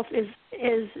yourself is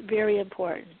very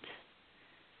important.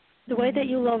 The way that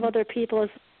you love other people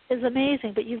is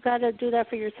amazing, but you've got to do that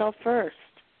for yourself first.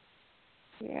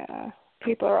 Yeah.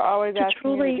 People are always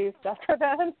asking me to do stuff for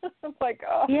them. I'm like,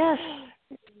 oh. Yes.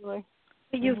 Like,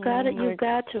 You've got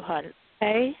to, hon.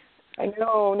 Okay? I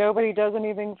know nobody does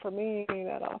anything for me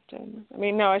that often. I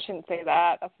mean, no, I shouldn't say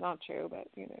that. That's not true. But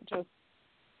just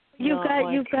you've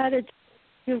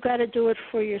got to do it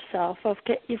for yourself.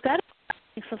 Okay, you've got to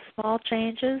make some small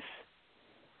changes.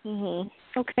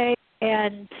 Okay,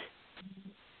 and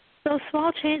those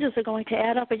small changes are going to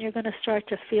add up, and you're going to start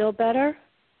to feel better.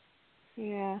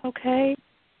 Yeah. Okay.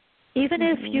 Even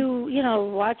if you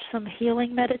watch some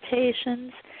healing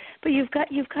meditations, but you've got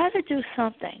to do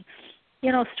something.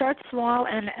 Start small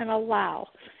and allow.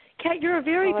 Kat, you're a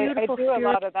very beautiful. I do a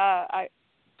lot of that.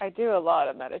 I do a lot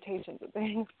of meditations and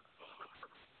things.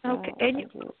 Okay, and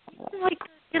like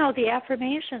the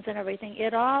affirmations and everything.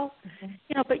 It all,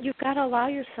 but you've got to allow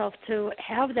yourself to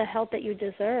have the help that you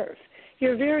deserve.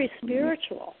 You're very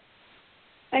spiritual,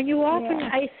 and you often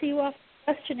I see you often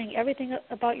questioning everything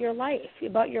about your life,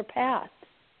 about your path.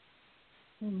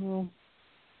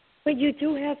 But you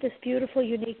do have this beautiful,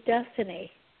 unique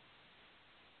destiny.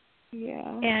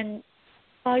 Yeah. And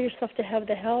allow yourself to have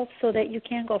the help so that you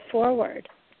can go forward.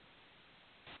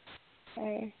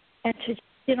 Okay. And to,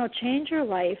 change your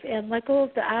life and let go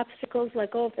of the obstacles,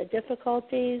 let go of the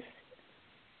difficulties.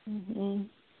 Sometimes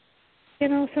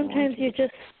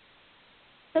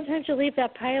sometimes you leave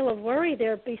that pile of worry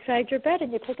there beside your bed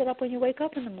and you pick it up when you wake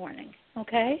up in the morning,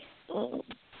 okay?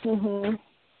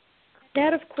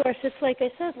 That, of course, it's like I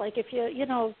said, like if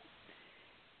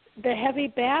the heavy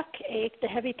backache, the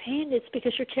heavy pain, it's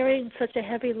because you're carrying such a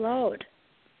heavy load.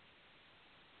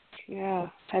 Yeah,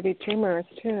 heavy tumors,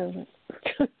 too.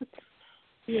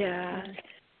 Yeah.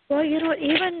 Well,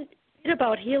 even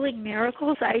about healing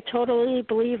miracles, I totally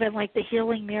believe in, like, the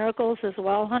healing miracles as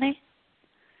well, honey.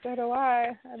 So do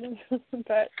I. But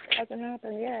it hasn't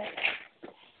happened yet.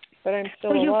 But I'm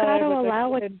still alive. Well, you've got to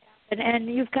allow it, and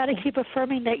you've got to keep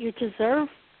affirming that you deserve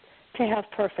to have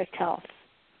perfect health.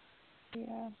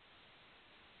 Yeah.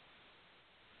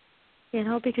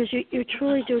 Because you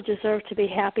truly do deserve to be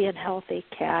happy and healthy,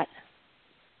 Kat.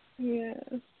 Yeah.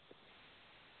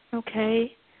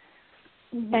 Okay?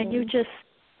 And you just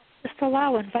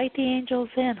invite the angels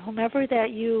in, whomever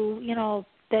that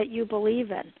you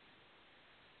believe in.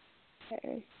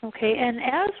 Okay, and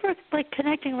as we're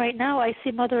connecting right now, I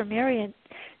see Mother Mary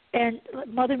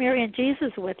and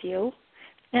Jesus with you,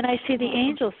 and I see the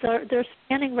angels. They're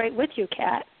standing right with you,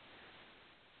 Kat.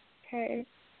 Okay.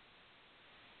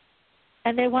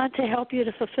 And they want to help you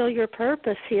to fulfill your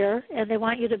purpose here, and they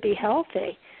want you to be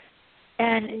healthy.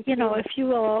 And, if you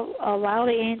will allow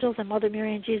the angels and Mother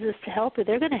Mary and Jesus to help you,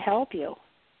 they're going to help you.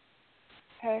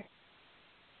 Okay.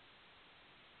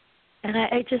 And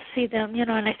I just see them,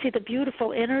 and I see the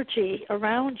beautiful energy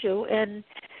around you, and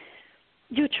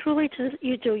you truly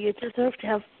you deserve to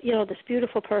have, this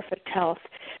beautiful, perfect health.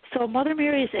 So Mother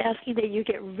Mary is asking that you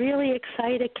get really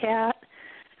excited, Kat,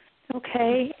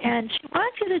 okay? And she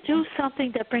wants you to do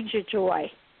something that brings you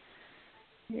joy.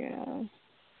 Yeah.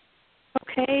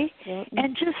 Okay? Yep.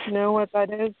 And just know what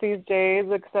that is these days,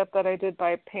 except that I did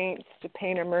buy paints to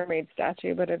paint a mermaid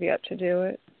statue, but I've yet to do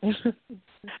it.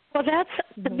 Well, that's,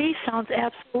 to me, sounds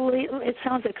it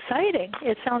sounds exciting.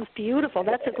 It sounds beautiful.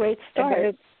 That's a great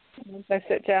start. Once I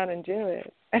sit down and do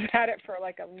it. I've had it for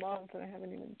like a month and I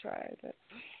haven't even tried it.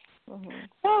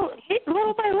 Well,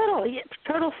 little by little,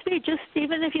 turtle speed, just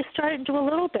even if you start and do a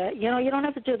little bit, you don't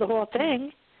have to do the whole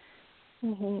thing.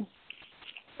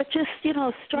 But just,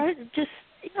 start, just,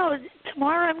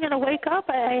 tomorrow I'm going to wake up,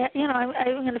 I'm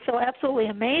going to feel absolutely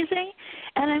amazing,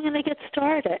 and I'm going to get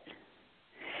started.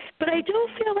 But I do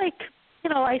feel like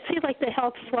I see like the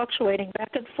health fluctuating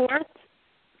back and forth.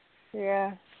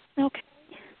 Yeah. Okay.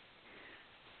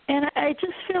 And I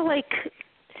just feel like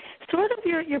sort of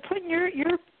you're putting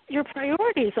your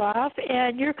priorities off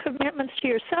and your commitments to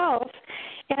yourself,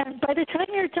 and by the time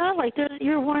you're done, like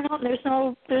you're worn out. And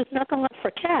there's nothing left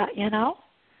for Kat.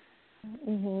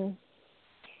 Mhm.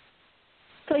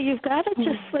 So you've got to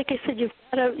just, like I said, you've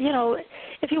got to,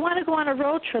 if you want to go on a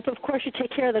road trip, of course you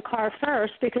take care of the car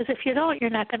first, because if you don't, you're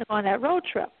not going to go on that road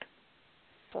trip.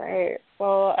 Right.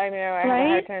 Well, I know I had a Right?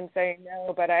 hard time saying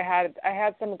no, but I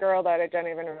had some girl that I don't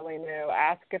even really know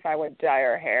ask if I would dye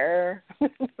her hair. I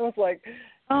was like,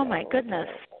 oh no, my goodness.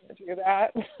 I don't want to do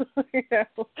that.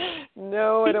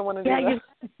 No, I don't want to do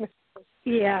that.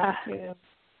 Yeah. Yeah.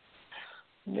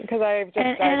 Because I've just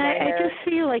dyed and my hair. I just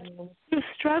feel like you've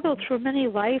struggled through many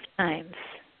lifetimes.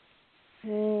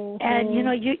 Mm-hmm. And, you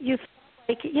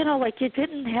like you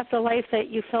didn't have the life that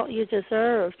you felt you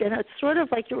deserved. And it's sort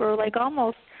of like you were like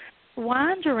almost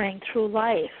wandering through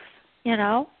life,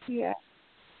 Yeah.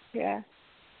 Yeah.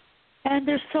 And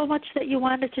there's so much that you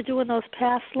wanted to do in those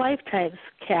past lifetimes,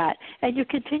 Kat. And you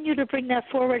continue to bring that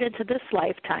forward into this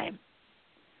lifetime.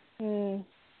 Mm.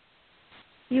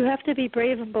 You have to be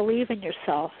brave and believe in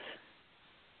yourself.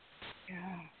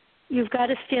 Yeah. You've got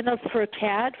to stand up for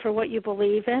Kat, for what you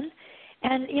believe in.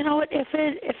 And you know what? If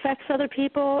it affects other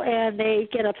people and they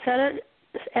get upset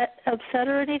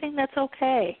or anything, that's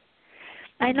okay.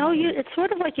 I know it's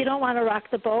sort of like you don't want to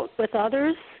rock the boat with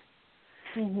others,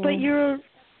 but you're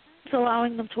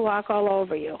allowing them to walk all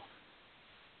over you.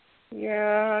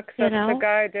 Yeah, except the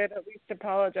guy did at least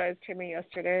apologize to me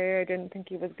yesterday. I didn't think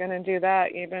he was going to do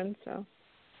that even, so.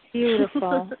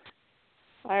 Beautiful.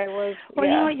 I was. Well,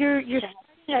 you know what? You're.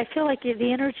 I feel like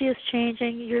the energy is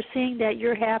changing. You're seeing that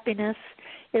your happiness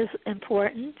is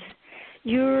important.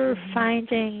 You're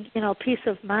finding, peace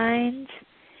of mind,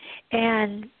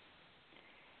 and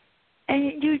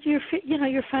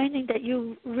you're finding that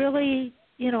you really,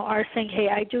 are saying, hey,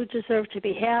 I do deserve to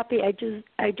be happy. I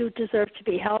do deserve to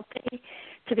be healthy,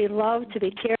 to be loved, to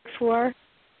be cared for,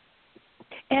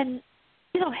 and.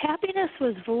 Happiness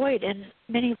was void in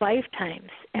many lifetimes.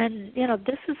 And,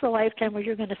 this is a lifetime where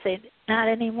you're going to say, not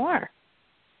anymore.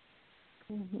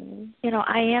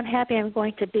 I am happy. I'm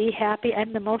going to be happy.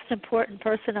 I'm the most important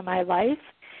person in my life.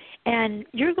 And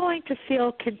you're going to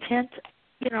feel content,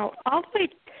 all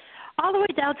the way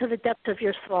down to the depths of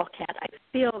your soul, Kat. I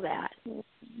feel that.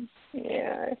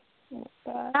 Yeah.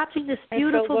 Adopting this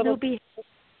beautiful new behavior.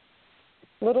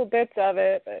 Little bits of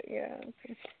it, but yeah.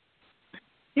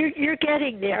 You're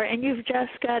getting there, and you've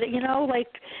just got to,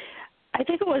 like I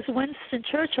think it was Winston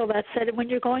Churchill that said, when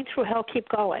you're going through hell, keep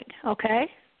going, okay?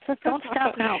 Don't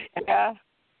stop now. Yeah.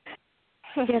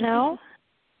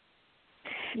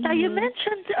 Now, you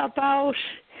mentioned about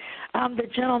the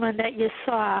gentleman that you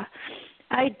saw.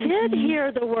 I did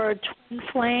hear the word twin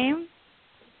flame.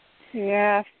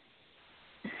 Yeah.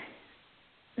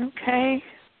 Okay.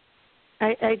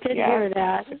 I did hear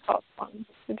that.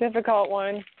 A difficult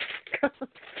one.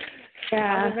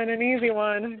 Yeah. It would have been an easy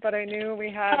one, but I knew we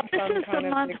had some kind of... This is the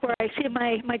month where I see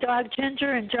my dog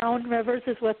Ginger, and Joan Rivers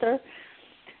is with her.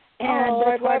 And I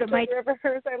love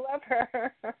Rivers. I love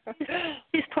her.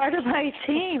 She's part of my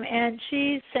team, and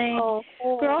she's saying,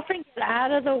 girlfriend, get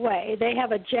out of the way. They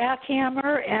have a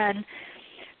jackhammer, and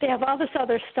they have all this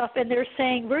other stuff, and they're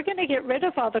saying, we're going to get rid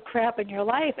of all the crap in your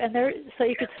life, and so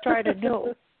you could start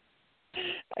anew.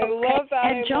 I love that.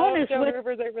 And Joan is Joan with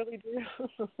Rivers. I really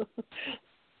do.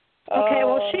 Okay,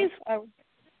 well,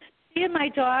 she and my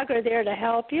dog are there to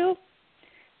help you.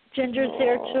 Ginger's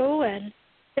there too, and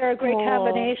they're a great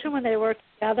combination when they work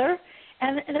together,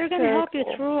 and they're going to help you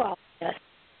through all this.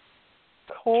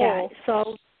 Cool. Yeah,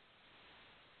 so,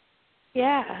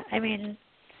 I mean,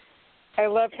 I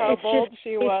loved how bold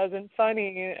she was and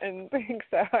funny and things.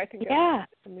 So I think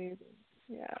it's amazing.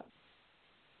 Yeah.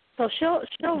 So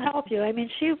she'll help you. I mean,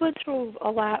 she went through a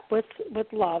lot with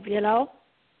love,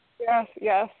 Yes.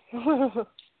 Yes,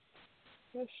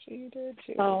 she did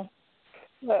too. So,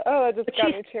 it just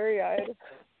got me teary-eyed.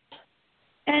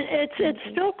 And it's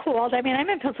still cold. I mean, I'm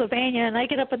in Pennsylvania, and I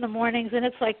get up in the mornings, and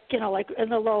it's like, like in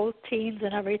the low teens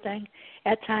and everything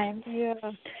at times. Yeah.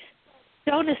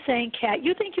 Joan is saying, Kat,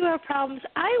 you think you have problems?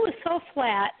 I was so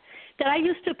flat that I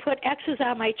used to put X's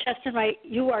on my chest and write,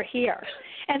 you are here.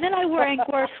 And then I wore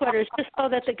Angora sweaters just so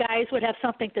that the guys would have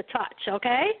something to touch,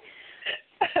 okay?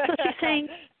 So she's saying,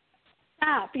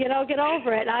 stop, get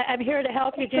over it. I'm here to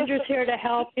help you. Ginger's here to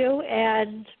help you.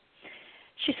 And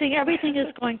she's saying everything is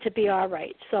going to be all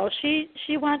right. So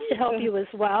she wants to help you as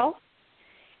well.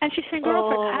 And she's saying,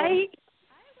 girlfriend, I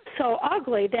was so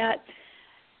ugly that,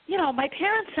 my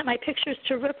parents sent my pictures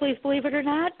to Ripley's Believe It or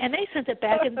Not, and they sent it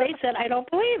back, and they said, I don't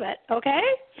believe it, okay?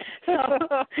 So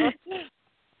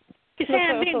you say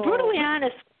I'm being brutally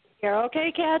honest here,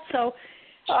 okay, Kat? So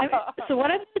what I'm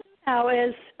going to do now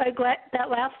is, that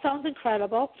laugh sounds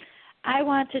incredible. I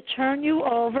want to turn you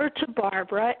over to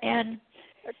Barbara, and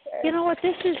you know what?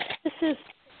 This is a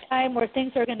time where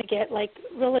things are going to get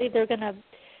really. They're going to,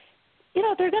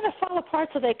 they're going to fall apart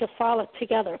so they can fall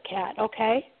together, Kat.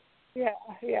 Okay? Yeah.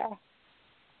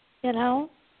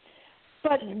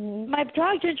 But my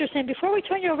dog Ginger saying, before we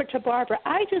turn you over to Barbara,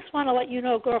 I just want to let you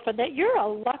know, girlfriend, that you're a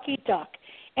lucky duck.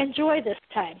 Enjoy this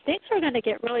time. Things are going to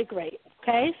get really great.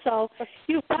 Okay? So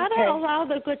you've got to allow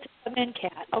the good to come in,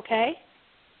 Kat. Okay?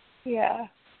 Yeah.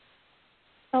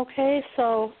 Okay,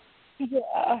 so the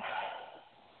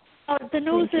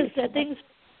news is that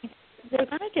they're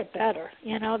going to get better.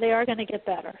 They are going to get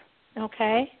better.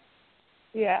 Okay?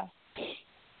 Yeah.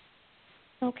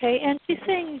 Okay, and she's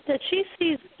saying that she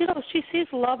sees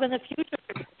love in the future.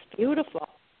 It's beautiful.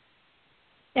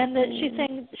 And that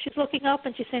she's looking up,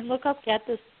 and she's saying, look up, Kat,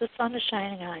 the sun is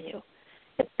shining on you.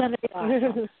 It's going to be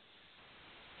awesome.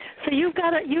 So you've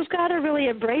got to really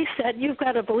embrace that. You've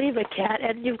got to believe it, Kat,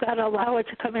 and you've got to allow it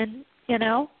to come in.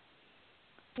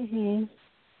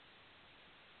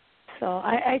 So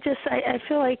I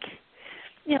feel like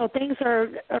things are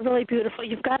really beautiful.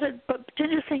 You've got to, but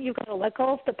Ginger's saying you've got to let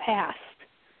go of the past,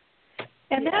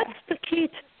 and that's the key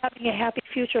to having a happy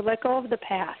future. Let go of the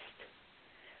past.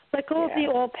 Let go of the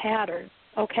old patterns.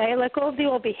 Okay, let go of the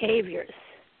old behaviors.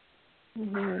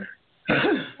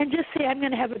 And just say, I'm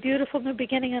going to have a beautiful new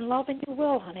beginning in love, and you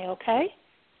will, honey, okay?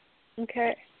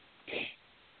 Okay.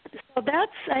 So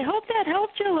I hope that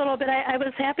helped you a little bit. I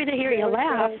was happy to hear you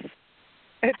laugh.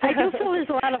 I do feel there's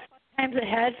a lot of fun times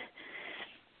ahead.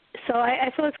 So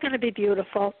I feel it's going to be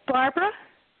beautiful. Barbara?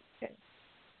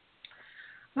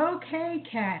 Okay,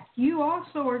 Kat. You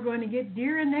also are going to get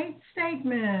Dear Innate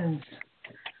statements.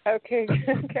 Okay.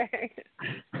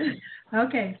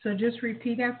 Okay, so just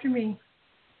repeat after me.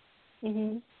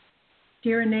 Mhm.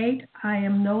 Dear Innate, I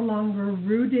am no longer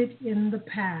rooted in the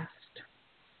past.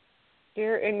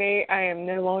 Dear Innate, I am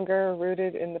no longer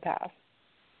rooted in the past.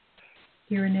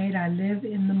 Dear Innate, I live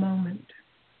in the moment.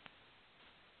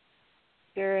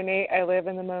 Dear Innate, I live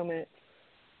in the moment.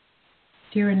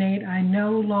 Dear Innate, I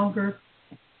no longer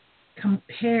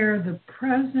compare the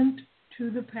present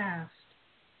to the past.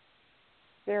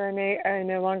 Dear Innate, I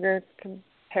no longer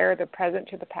compare the present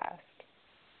to the past.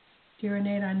 Dear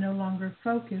Innate, I no longer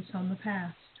focus on the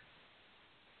past.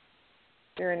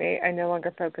 Dear Innate, I no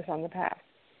longer focus on the past.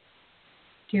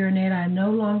 Dear Innate, I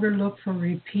no longer look for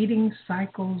repeating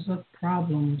cycles of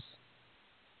problems.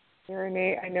 Dear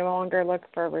Innate, I no longer look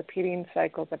for repeating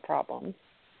cycles of problems.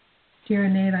 Dear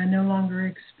Innate, I no longer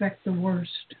expect the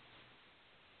worst.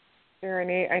 Dear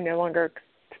Innate, I no longer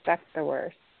expect the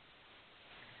worst.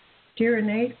 Dear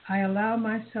Innate, I allow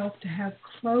myself to have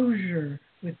closure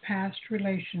with past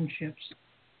relationships.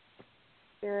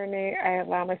 Dear Innate, I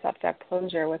allow myself to have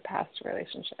closure with past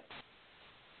relationships.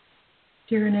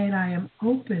 Dear Innate, I am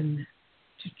open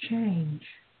to change.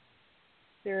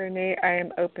 Dear Innate, I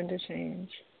am open to change.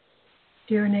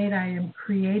 Dear Innate, I am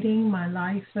creating my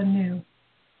life anew.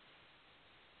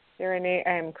 Dear Innate,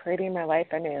 I am creating my life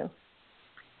anew.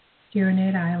 Dear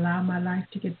Innate, I allow my life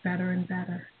to get better and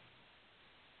better.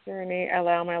 Dear Innate, I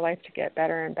allow my life to get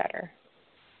better and better.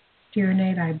 Dear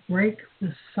Innate, I break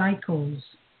the cycles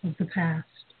of the past.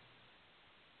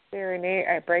 Dear Innate,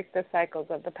 I break the cycles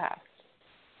of the past.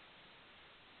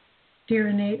 Dear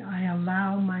Innate, I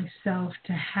allow myself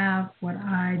to have what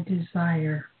I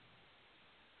desire.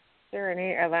 Dear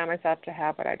Innate, I allow myself to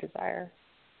have what I desire.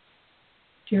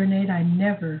 Dear Innate, I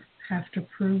never have to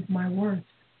prove my worth.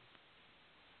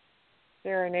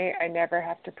 Dear Innate, I never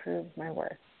have to prove my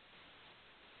worth.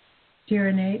 Dear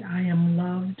Innate, I am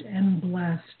loved and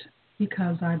blessed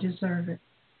because I deserve it.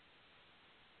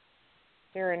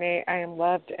 Dear Innate, I am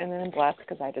loved and then blessed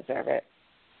because I deserve it.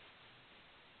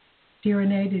 Dear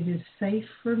Innate, it is safe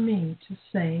for me to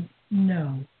say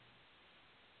no.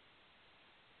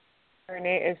 Dear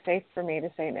Innate, it is safe for me to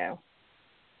say no.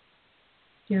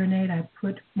 Dear Innate, I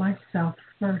put myself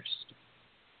first.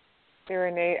 Dear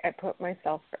Innate, I put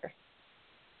myself first.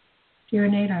 Dear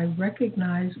Innate, I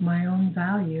recognize my own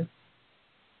value.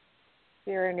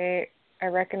 Dear Innate, I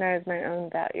recognize my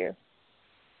own value.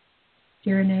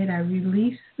 Dear Innate, I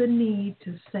release the need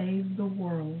to save the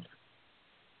world.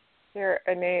 Dear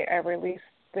Innate, I release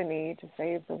the need to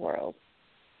save the world.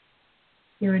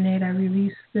 Dear Innate, I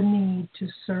release the need to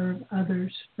serve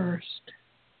others first.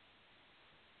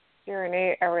 Dear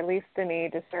Innate, I release the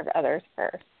need to serve others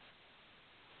first.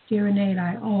 Dear innate,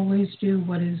 I always do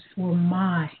what is for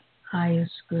my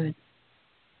highest good.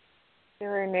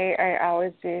 Dear innate, I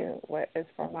always do what is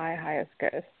for my highest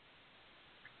good.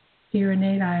 Dear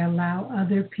innate, I allow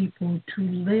other people to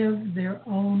live their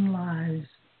own lives.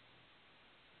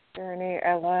 Dear innate,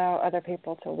 I allow other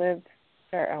people to live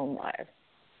their own lives.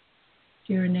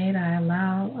 Dear innate, I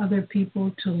allow other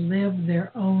people to live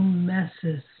their own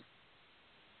messes.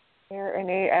 Dear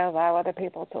innate, I allow other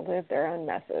people to live their own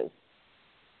messes.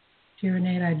 Dear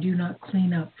innate, I do not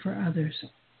clean up for others.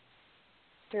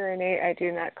 Dear innate, I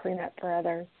do not clean up for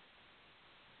others.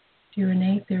 Dear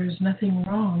innate, there is nothing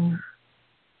wrong.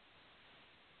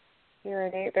 Dear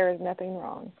innate, there is nothing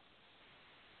wrong.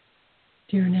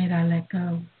 Dear innate, I let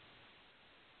go.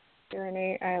 Dear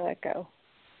innate, I let go.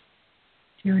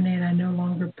 Dear innate, I no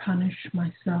longer punish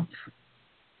myself.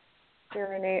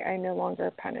 Dear innate, I no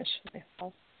longer punish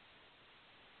myself.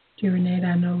 Dear innate,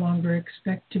 I no longer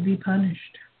expect to be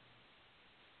punished.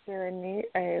 Dear innate,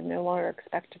 I no longer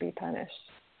expect to be punished.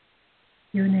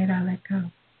 Dear innate, I let go.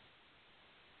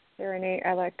 Dear innate,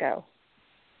 I let go.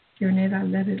 Dear innate, I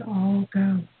let it all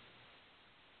go.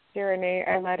 Dear innate,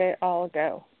 I let it all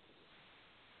go.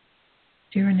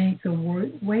 Dear innate, the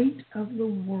weight of the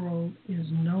world is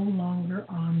no longer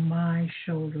on my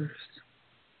shoulders.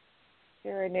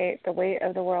 Dear innate, the weight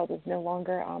of the world is no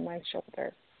longer on my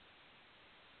shoulders.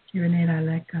 Dear innate, I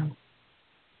let go.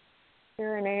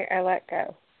 Dear innate, I let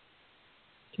go.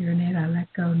 Dear innate, I let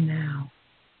go now.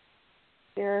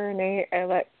 Dear innate, I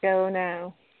let go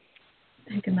now.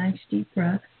 Take a nice deep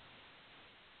breath.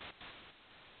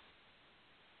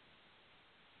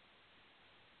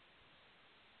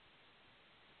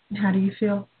 How do you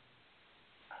feel?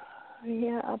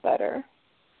 Yeah, better.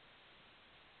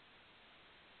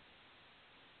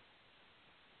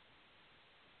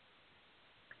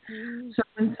 So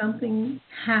when something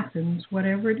happens,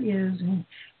 whatever it is, and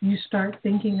you start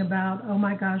thinking about, oh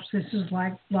my gosh, this is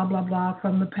like blah, blah, blah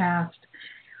from the past,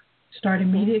 start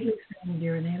immediately saying,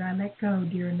 dear innate, I let go,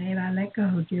 dear innate, I let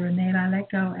go, dear innate, I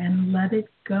let go, and let it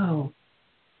go.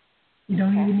 You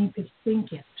don't even need to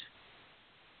think it.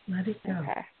 Let it go.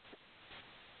 Okay.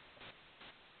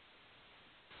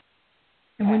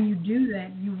 And when you do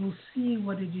that, you will see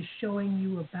what it is showing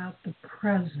you about the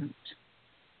present.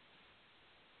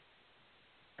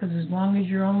 Because as long as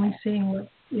you're only seeing what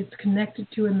it's connected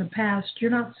to in the past, you're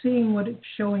not seeing what it's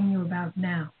showing you about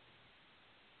now.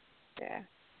 Yeah.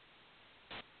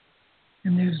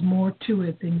 And there's more to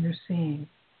it than you're seeing.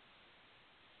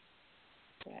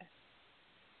 Yeah.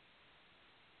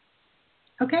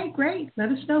 Okay, great. Let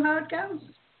us know how it goes.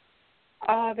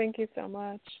 Thank you so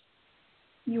much.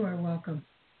 You are welcome.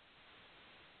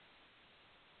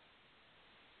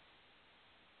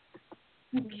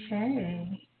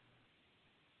 Okay.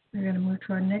 We're going to move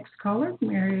to our next caller from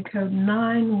area code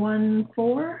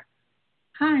 914.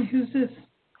 Hi, who's this?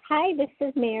 Hi, this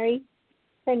is Mary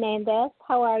Fernandez.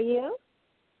 How are you?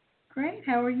 Great.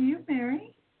 How are you,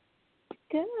 Mary?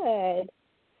 Good.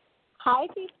 Hi,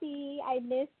 DC. I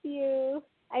miss you.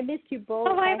 I miss you both.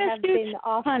 Oh, I miss have you been too,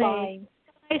 offline.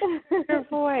 Nice to hear your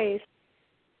voice.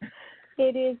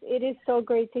 It is so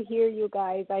great to hear you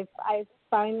guys. I've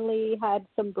finally had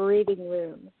some breathing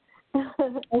room.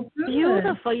 Oh, good.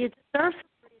 Beautiful. You deserve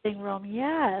some breathing room.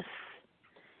 Yes.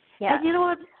 Yeah. And you know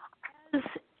what?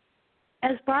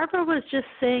 As Barbara was just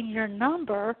saying your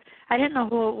number, I didn't know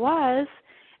who it was.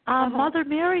 Mother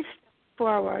Mary stepped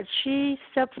forward. She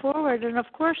stepped forward, and of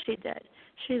course she did.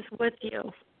 She's with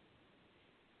you.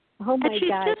 Oh my and she's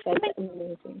gosh, just that's giving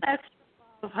amazing. extra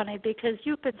love, honey, because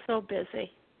you've been so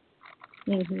busy.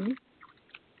 Mhm.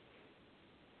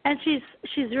 And she's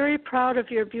very proud of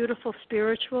your beautiful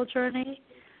spiritual journey,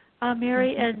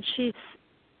 Mary, and she's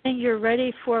saying you're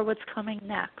ready for what's coming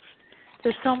next.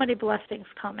 There's so many blessings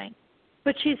coming.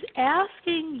 But she's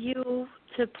asking you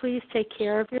to please take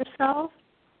care of yourself.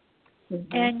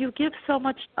 And you give so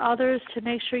much to others to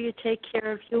make sure you take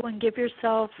care of you and give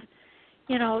yourself,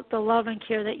 you know, the love and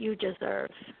care that you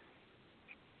deserve.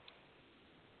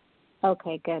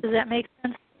 Okay, good. Does that make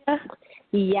sense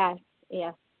to you?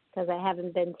 Yes, because I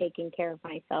haven't been taking care of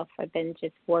myself. I've been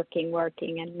just working,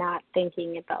 and not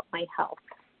thinking about my health,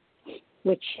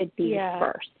 which should be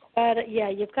first.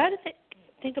 You've got to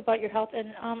think about your health.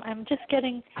 And I'm just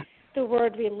getting the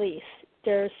word release.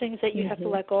 There's things that you have to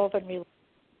let go of and release.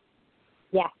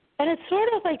 Yeah. And it's sort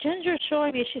of like Ginger's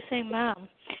showing me, she's saying, Mom.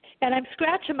 And I'm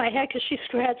scratching my head because she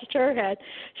scratched her head.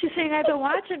 She's saying, I've been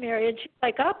watching Mary, and she's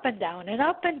like up and down and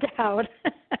up and down.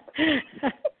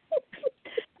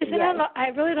 She said, I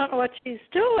really don't know what she's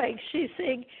doing. She's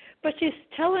saying, but she's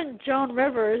telling Joan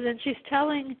Rivers, and she's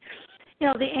telling,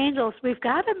 the angels, we've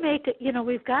got to make it,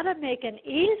 we've got to make an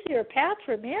easier path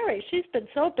for Mary. She's been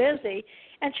so busy,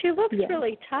 and she looks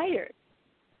really tired.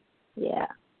 Yeah.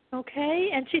 Okay,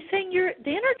 and she's saying the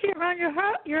energy around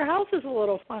your house is a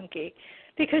little funky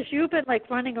because you've been like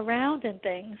running around and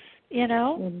things,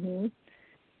 Mhm.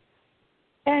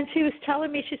 And she was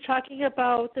telling me she's talking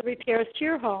about the repairs to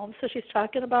your home, so she's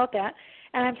talking about that,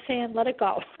 and I'm saying let it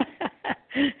go.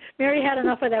 Mary had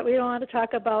enough of that. We don't want to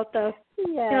talk about the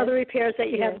the repairs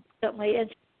that you have recently, and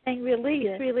she's saying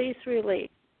release.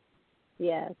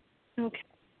 Yes. Okay.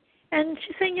 And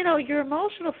she's saying, your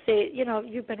emotional state,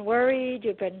 you've been worried,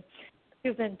 you've been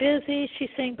busy. She's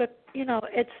saying, but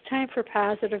it's time for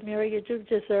positive, Mary. You do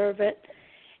deserve it.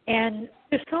 And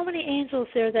there's so many angels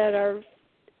there that are,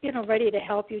 ready to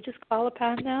help you. Just call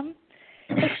upon them,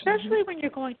 especially when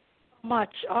you're going so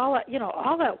much, all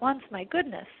at once. My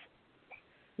goodness.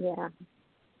 Yeah.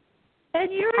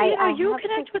 And you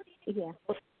connect with the angels.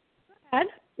 Yeah. Go ahead.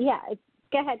 Yeah.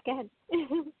 Go ahead.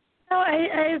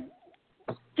 No,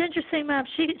 Ginger saying, Mom,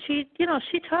 she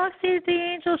talks to the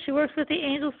angels, she works with the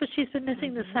angels, but she's been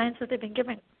missing the signs that they've been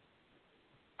giving.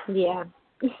 Yeah.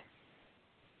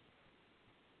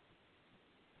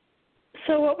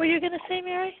 So what were you going to say,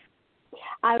 Mary?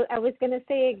 I was going to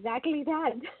say exactly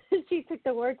that. She took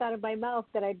the words out of my mouth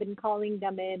that I've been calling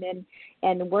them in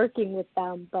and working with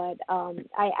them, but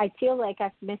I feel like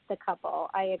I've missed a couple.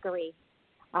 I agree.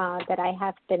 That I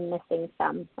have been missing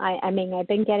some. I mean, I've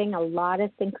been getting a lot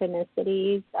of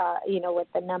synchronicities, with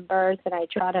the numbers, and I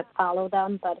try to follow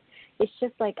them, but it's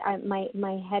just like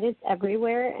my head is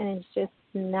everywhere, and it's just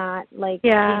not like,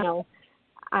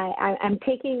 I'm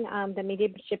taking the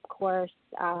mediumship course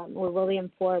with William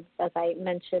Forbes, as I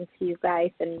mentioned to you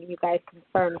guys, and you guys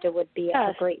confirmed it would be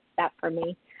a great step for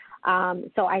me.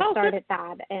 So I started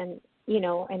that, and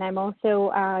and I'm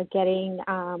also getting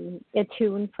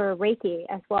attuned for Reiki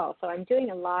as well. So I'm doing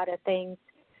a lot of things,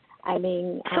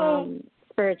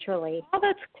 spiritually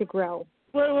to grow.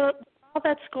 Well, all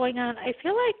that's going on, I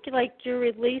feel like you're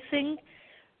releasing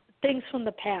things from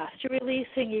the past. You're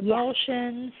releasing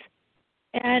emotions,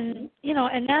 and,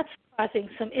 and that's causing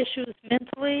some issues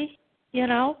mentally,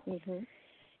 Mm-hmm.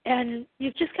 And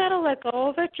you've just got to let go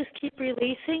of it. Just keep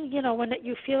releasing, when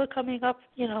you feel it coming up,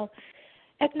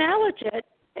 acknowledge it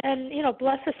and,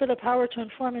 bless it for the power to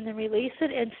inform and then release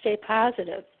it and stay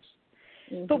positive.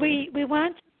 Mm-hmm. But we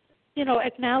want to,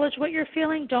 acknowledge what you're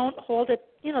feeling. Don't hold it,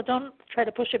 don't try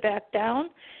to push it back down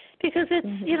because it's,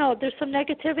 there's some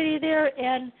negativity there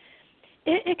and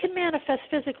it can manifest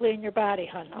physically in your body,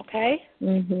 hon, okay?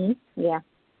 Mhm. Yeah.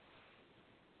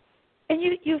 And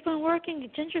you've been working,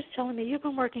 Ginger's telling me you've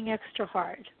been working extra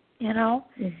hard,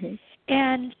 Mhm.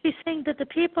 And she's saying that the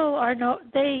people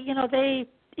they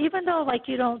even though like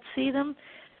you don't see them,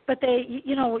 but they,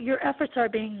 your efforts are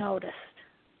being noticed.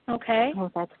 Okay? Oh,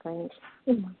 that's great.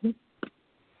 Mm-hmm.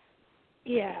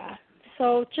 Yeah.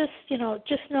 So just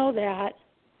know that.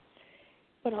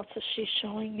 What else is she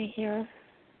showing me here?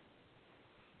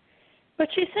 But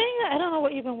she's saying, I don't know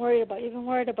what you've been worried about. You've been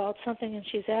worried about something, and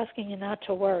she's asking you not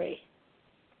to worry.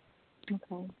 Okay.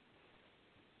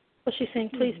 Well, she's saying,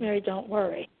 please, Mary, don't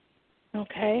worry.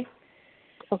 Okay?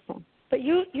 Okay. But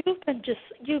you've been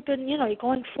you're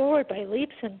going forward by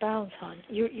leaps and bounds, hon.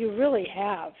 You really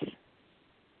have.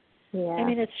 Yeah. I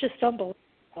mean, it's just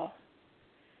unbelievable.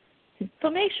 So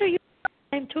make sure you have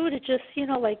time, too, to just,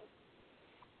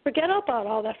 forget about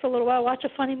all that for a little while. Watch a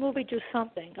funny movie, do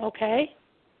something, okay?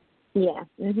 Yeah.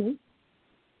 Mhm.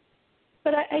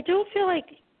 But I do feel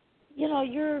like,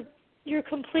 you're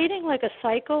completing like a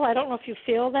cycle. I don't know if you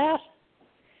feel that.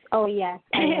 Oh, yes,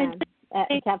 I am.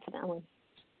 Definitely.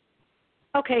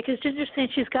 Okay, because Ginger's saying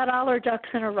she's got all her ducks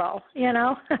in a row, Yep.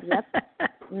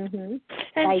 Mhm.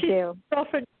 And I do.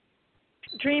 Girlfriend,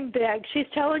 dream big. She's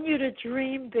telling you to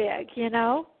dream big,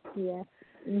 Yes.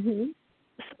 Mhm.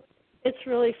 It's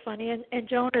really funny. And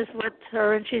Joan is with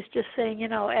her, and she's just saying,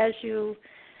 as you're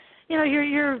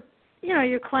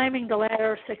climbing the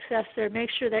ladder of success there, make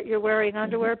sure that you're wearing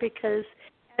underwear because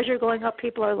as you're going up,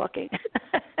 people are looking.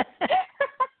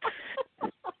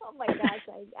 Oh my gosh,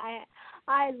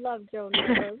 I love Joan.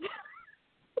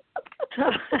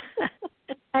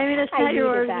 I mean, it's not your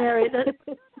ordinary.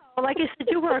 Like I said,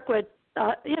 you work with,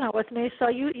 with me, so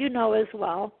you know as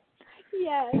well.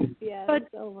 Yes. But,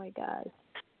 oh my gosh.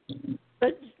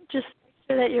 But just make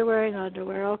sure that you're wearing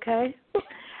underwear, okay?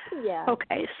 Yeah.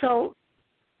 Okay, so,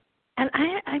 and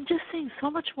I'm just seeing so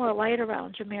much more light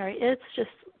around you, Mary. It's just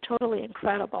totally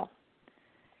incredible.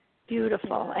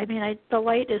 Beautiful. Yeah. I mean, the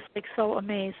light is like so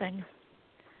amazing.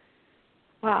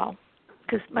 Wow.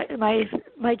 Because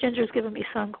my Ginger's giving me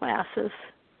sunglasses.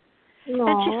 Aww.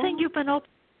 And she's saying you've been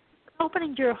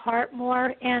opening your heart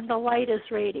more, and the light is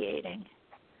radiating.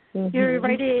 Mm-hmm. You're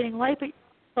radiating light, but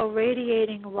you're also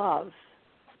radiating love.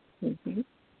 Mm-hmm.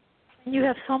 And you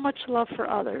have so much love for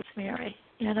others, Mary,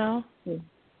 you know? Mm-hmm.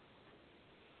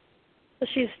 So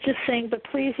she's just saying, but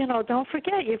please, you know, don't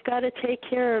forget, you've got to take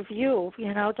care of you,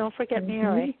 you know, don't forget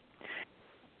Mary.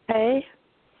 Okay?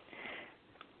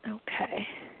 Okay.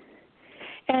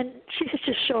 And she's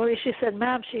just showing me, she said,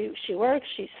 Mom, she works,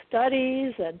 she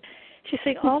studies, and she's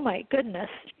saying, oh, my goodness.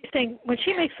 She's saying, when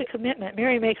she makes a commitment,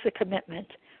 Mary makes a commitment,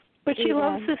 but she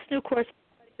loves this new course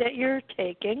that you're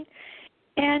taking.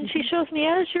 And she shows me,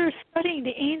 as you're studying,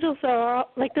 the angels are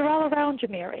like they're all around you,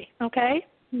 Mary, okay?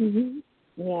 Mm-hmm.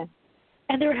 Yeah.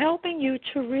 And they're helping you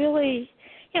to really,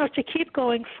 you know, to keep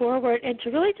going forward and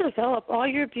to really develop all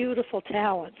your beautiful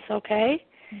talents, okay?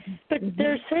 But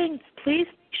they're saying, please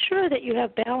make sure that you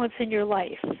have balance in your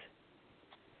life.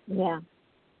 Yeah.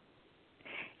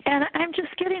 And I'm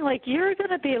just getting like you're going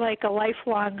to be like a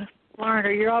lifelong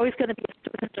learner. You're always going to be a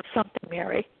student of something,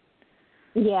 Mary.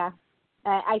 Yeah.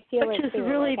 I feel Which it is too.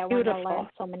 really like I beautiful. want to learn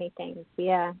so many things.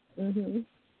 Yeah.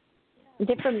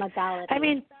 Different modalities. I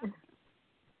mean,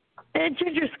 and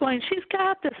Ginger's going, she's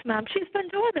got this, Mom. She's been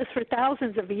doing this for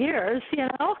thousands of years, you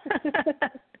know?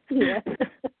 Yeah.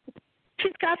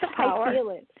 She's got the power. I feel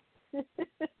it.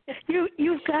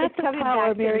 You've got It's the coming power,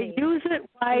 back to Mary. me. Use it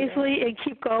wisely and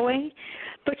keep going.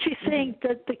 But she's saying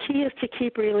that the key is to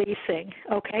keep releasing,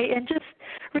 okay? And just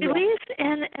release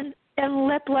and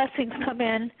let blessings come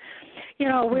in, you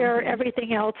know, where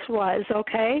everything else was,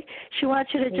 okay? She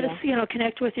wants you to just, you know,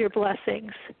 connect with your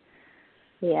blessings.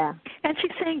 Yeah. And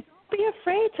she's saying, don't be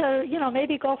afraid to, you know,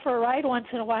 maybe go for a ride once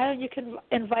in a while, and you can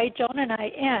invite Joan and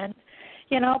I in,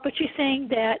 you know. But she's saying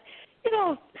that, you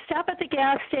know, stop at the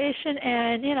gas station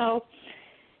and, you know,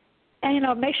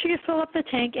 make sure you fill up the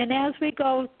tank. And as we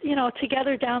go, you know,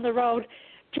 together down the road,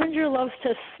 Ginger loves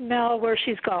to smell where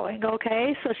she's going,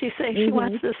 okay? So she's saying she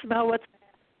wants to smell what's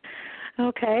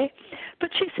okay.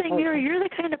 But she's saying, Mary, you're the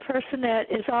kind of person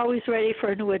that is always ready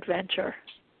for a new adventure.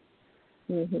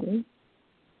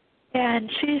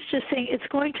 And she's just saying it's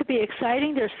going to be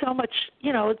exciting. There's so much,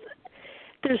 you know,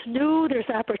 there's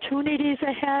opportunities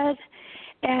ahead.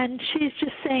 And she's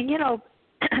just saying, you know,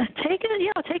 take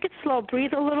it slow,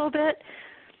 breathe a little bit,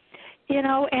 you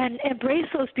know, and embrace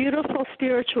those beautiful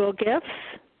spiritual gifts.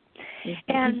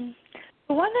 And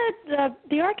the one that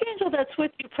the archangel that's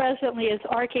with you presently is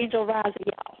Archangel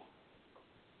Raziel.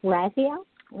 Raziel?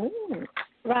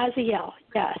 Raziel,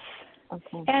 yes.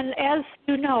 Okay. And as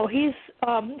you know, he's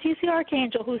the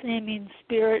archangel whose name means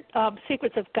Spirit,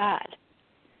 Secrets of God.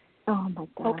 Oh my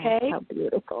God! Okay, how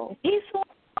beautiful. He's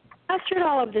mastered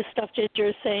all of this stuff. Ginger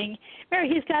is saying, Mary,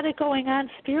 he's got it going on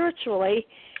spiritually,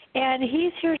 and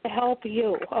he's here to help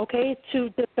you. Okay, to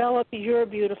develop your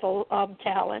beautiful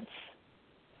talents.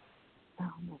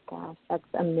 Oh my gosh,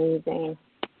 that's amazing.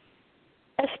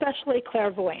 Especially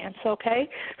clairvoyance. Okay,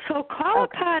 so call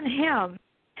upon him.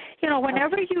 You know,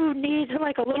 whenever you need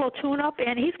like a little tune-up,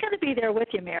 and he's going to be there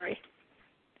with you, Mary.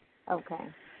 Okay.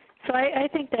 So I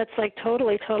think that's like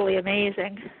totally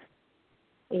amazing.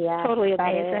 Yeah. Totally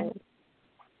amazing.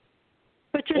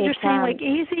 But you're just saying like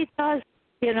easy does,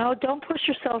 you know, don't push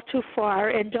yourself too far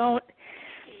and don't.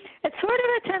 It's sort of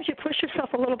at times you push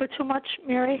yourself a little bit too much,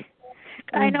 Mary.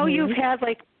 I know you've had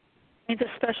like,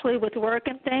 especially with work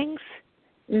and things.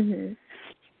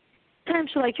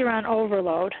 Sometimes like you're on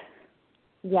overload.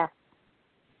 Yeah.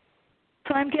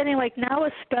 So I'm getting like now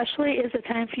especially is the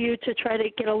time for you to try to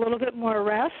get a little bit more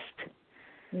rest.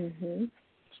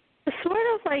 It's sort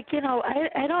of like, you know,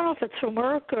 I don't know if it's from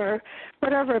work or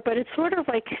whatever, but it's sort of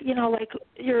like, you know, like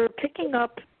you're picking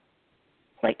up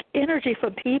like energy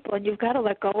from people and you've got to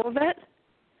let go of it.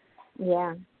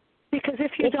 Yeah. Because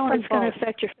if you don't, it's going to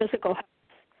affect your physical health.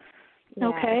 Yeah,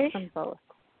 okay? From both.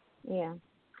 Yeah.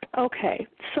 Okay.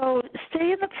 So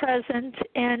stay in the present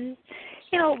and,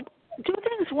 you know, do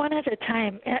things one at a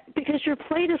time because your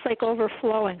plate is like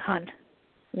overflowing, hon.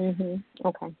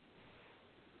 Okay.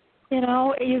 You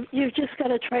know, you've just got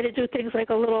to try to do things like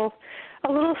a little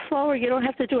slower. You don't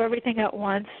have to do everything at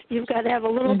once. You've got to have a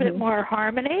little bit more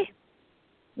harmony.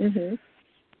 And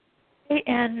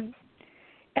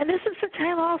this is the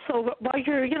time also while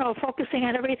you're, you know, focusing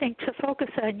on everything to focus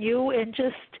on you and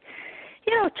just,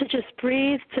 you know, to just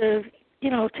breathe, to, you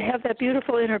know, to have that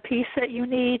beautiful inner peace that you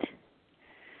need.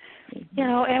 You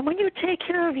know, and when you take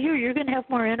care of you, you're going to have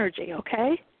more energy,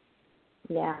 okay?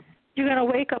 Yeah. You're going to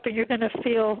wake up and you're going to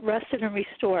feel rested and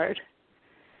restored.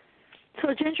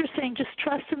 So Ginger's saying just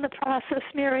trust in the process,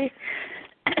 Mary,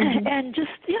 and just,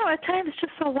 you know, at times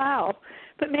just allow.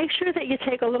 But make sure that you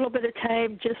take a little bit of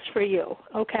time just for you,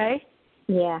 okay?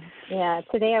 Yeah.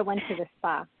 Today I went to the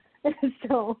spa.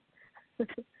 So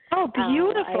Oh,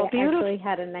 beautiful, I beautiful. actually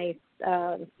had a nice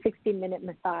 60-minute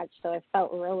massage, so I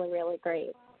felt really, really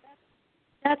great.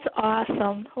 That's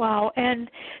awesome. Wow. And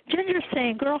Ginger's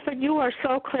saying, girlfriend, you are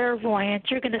so clairvoyant.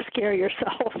 You're going to scare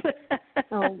yourself.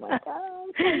 Oh, my gosh.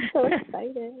 I'm so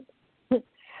excited.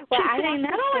 Well, she's saying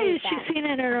not only is she seeing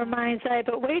it in her mind's eye,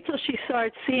 but wait till she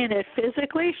starts seeing it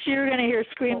physically. You're going to hear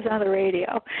screams on the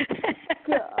radio.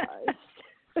 Gosh.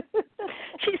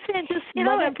 She's saying just,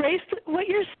 embrace what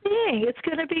you're seeing. It's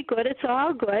going to be good. It's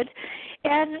all good.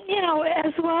 And,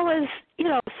 as well as,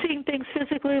 seeing things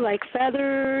physically like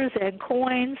feathers and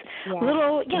coins,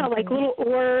 little, like little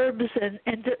orbs and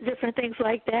different things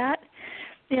like that,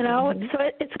 so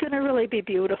it's going to really be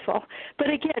beautiful. But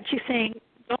again, she's saying,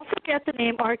 don't forget the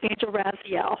name Archangel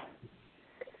Raziel.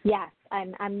 Yes,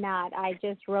 I'm not. I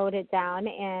just wrote it down,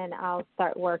 and I'll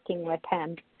start working with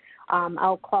him.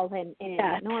 I'll call him in.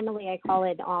 Yes. Normally I call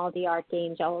in all the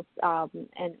archangels,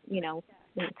 and,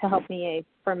 to help me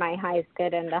for my highest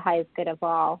good and the highest good of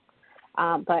all.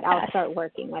 But I'll start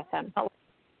working with him.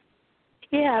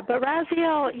 Yeah, but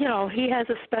Raziel, he has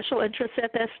a special interest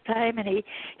at this time, and he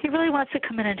really wants to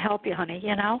come in and help you, honey,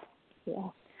 Yeah.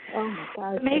 Oh, my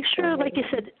God. Make sure, like you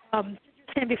said,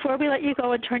 Sam, before we let you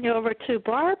go and turn you over to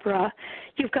Barbara,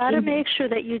 you've got to make sure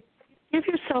that you give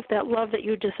yourself that love that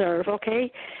you deserve,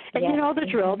 okay? And you know the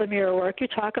drill, the mirror work. You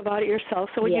talk about it yourself.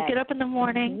 So when you get up in the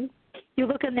morning, you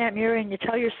look in that mirror and you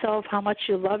tell yourself how much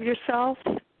you love yourself,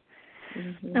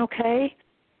 okay?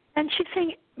 And she's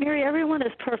saying, Mary, everyone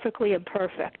is perfectly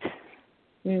imperfect.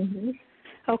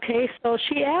 Okay, so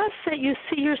she asks that you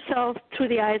see yourself through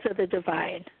the eyes of the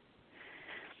divine.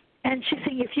 And she's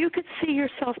saying, if you could see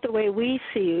yourself the way we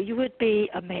see you, you would be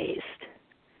amazed.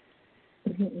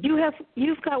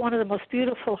 You've got one of the most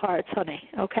beautiful hearts, honey,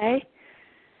 okay?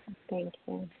 Thank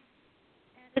you.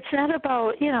 It's not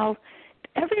about,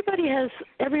 everybody is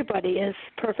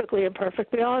perfectly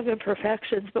imperfect. We all have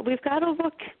imperfections, but we've got to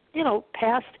look,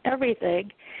 past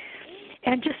everything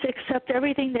and just accept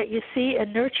everything that you see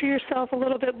and nurture yourself a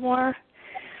little bit more.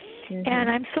 And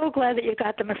I'm so glad that you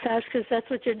got the massage, because that's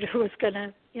what Ginger was going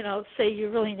to, say you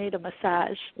really need a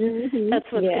massage. That's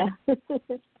what's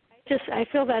I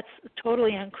feel that's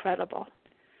totally incredible.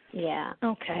 Yeah.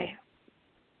 Okay.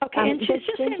 And she's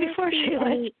just saying before she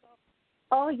lets.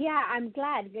 Oh, yeah, I'm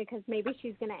glad, because maybe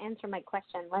she's going to answer my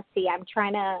question. Let's see. I'm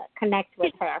trying to connect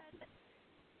with her.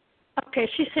 Okay,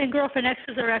 she's saying girlfriend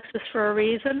X's are X's for a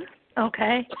reason.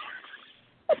 Okay.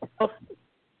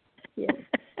 Yeah.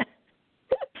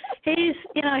 He's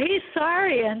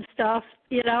sorry and stuff,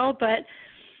 but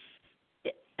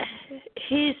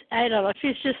I don't know.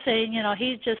 She's just saying,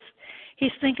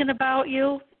 he's thinking about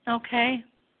you, okay?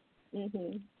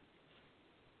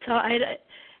 So I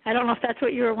don't know if that's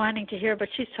what you were wanting to hear, but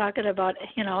she's talking about,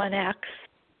 an ex.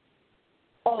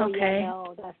 Oh, okay. Yeah,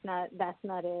 no, that's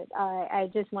not it. I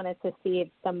just wanted to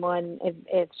see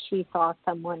if she saw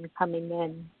someone coming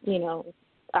in,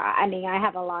 I mean, I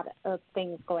have a lot of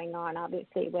things going on,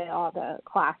 obviously, with all the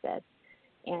classes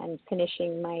and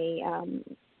finishing my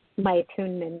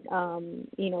attunement,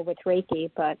 with Reiki.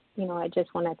 But, I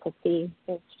just wanted to see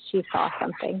if she saw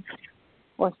something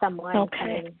or someone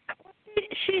coming.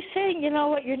 She's saying, you know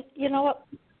what,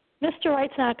 Mr.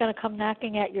 Wright's not going to come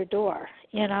knocking at your door,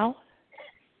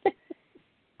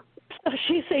 So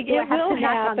she's saying it will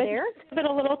happen. Give it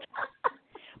a little.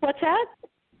 What's that?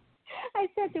 I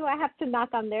said, do I have to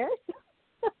knock on theirs?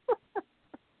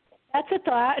 That's a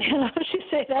thought. She's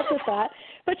saying that's a thought.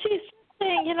 But she's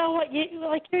saying, you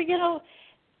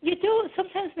do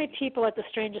sometimes meet people at the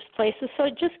strangest places. So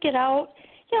just get out.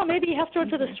 Maybe you have to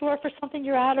go to the store for something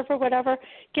you're out of or whatever.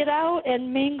 Get out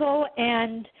and mingle,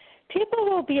 and people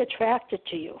will be attracted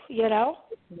to you, Yeah.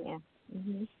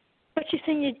 But she's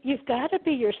saying you've got to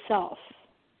be yourself.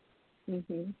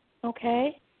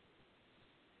 Okay?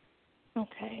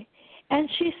 Okay. And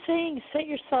she's saying set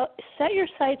your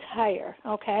sights higher,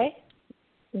 okay?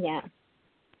 Yeah.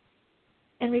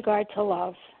 In regard to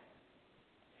love.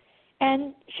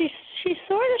 And she's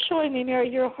sort of showing me, Mary,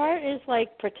 your heart is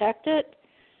like protected.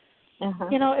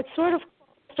 It's sort of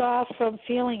closed off from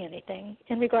feeling anything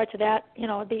in regard to that,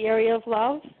 the area of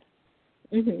love.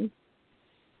 It's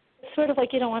sort of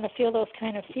like you don't want to feel those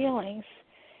kind of feelings.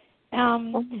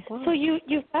 So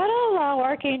you've got to allow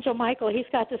Archangel Michael. He's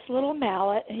got this little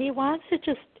mallet, and he wants to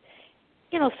just,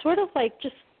 sort of like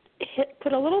just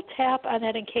put a little tap on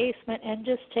that encasement and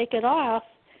just take it off,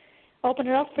 open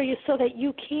it up for you so that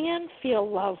you can feel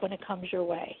love when it comes your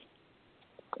way.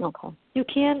 Okay. You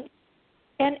can,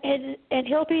 and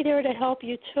he'll be there to help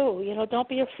you too. Don't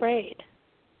be afraid.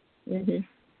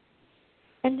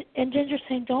 And Ginger's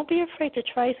saying, don't be afraid to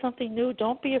try something new.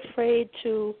 Don't be afraid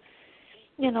to,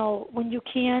 when you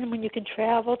can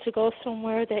travel, to go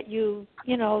somewhere that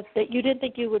that you didn't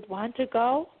think you would want to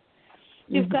go.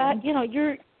 You've got,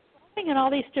 you're going in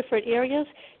all these different areas.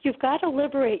 You've got to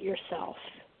liberate yourself.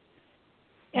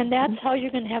 And that's how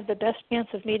you're going to have the best chance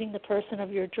of meeting the person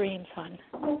of your dreams, hon.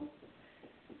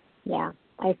 Yeah,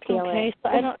 I feel it. Okay, so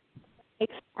I don't.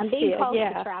 I'm being called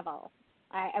to travel.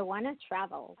 I want to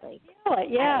travel.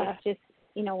 It's just,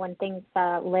 when things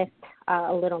lift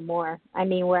a little more. I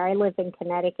mean, where I live in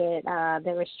Connecticut,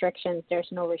 there's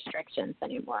no restrictions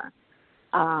anymore.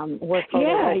 We're fully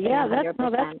open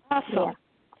 100%. That's awesome. Yeah.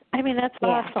 I mean, that's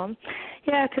awesome.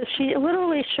 Yeah, because she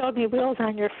literally showed me wheels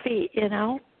on your feet,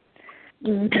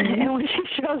 Mm-hmm. And when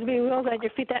she shows me wheels on your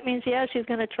feet, that means, she's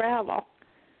going to travel.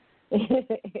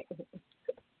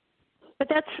 But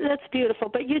that's beautiful.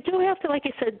 But you do have to, like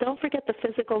I said, don't forget the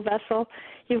physical vessel.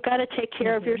 You've got to take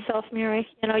care of yourself, Mary.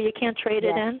 You can't trade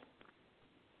it in.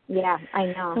 Yeah, I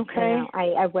know. Okay.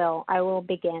 I will. I will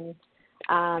begin.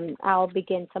 I'll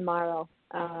begin tomorrow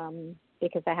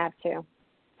because I have to.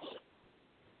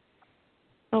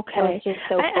 Okay.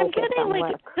 I'm getting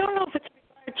work. I don't know if it's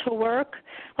required to work,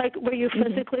 like where you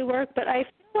physically work, but I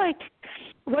feel like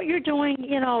what you're doing,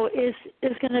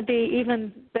 is going to be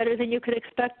even better than you could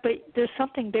expect, but there's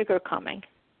something bigger coming.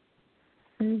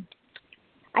 I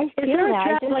feel is there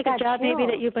a job maybe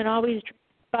that you've been always dreaming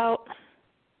about?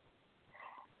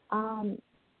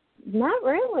 Not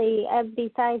really,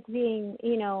 besides being,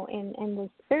 in the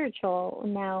spiritual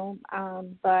now,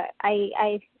 but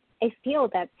I feel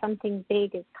that something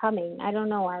big is coming. I don't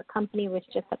know. Our company was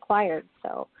just acquired,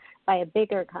 by a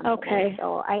bigger company. Okay.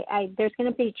 So there's going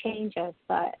to be changes,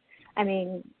 but I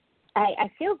mean, I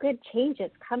feel good changes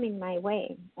coming my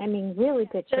way. I mean, really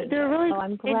good changes. They're really so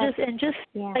I'm glad.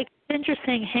 Like Ginger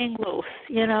saying, hang loose.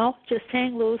 Just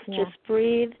hang loose. Just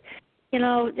breathe.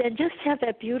 And just have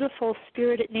that beautiful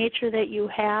spirited nature that you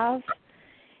have.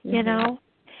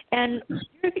 And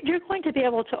you're going to be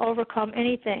able to overcome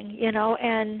anything.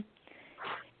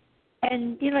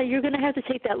 And you're going to have to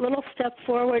take that little step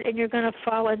forward, and you're going to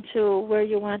fall into where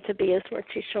you want to be, is what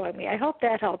she's showing me. I hope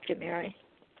that helped you, Mary.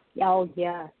 Oh,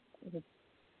 yeah. It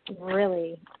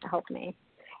really helped me.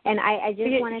 And I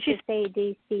just wanted to say,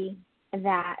 DC,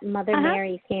 that Mother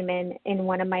Mary came in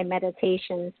one of my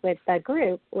meditations with the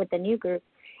new group.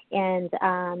 And,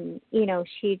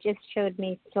 she just showed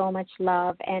me so much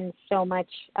love and so much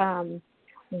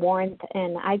warmth,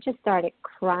 and I just started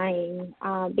crying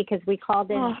because we called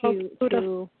in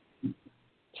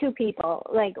two people.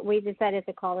 Like, we decided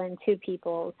to call in two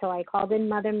people. So I called in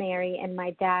Mother Mary and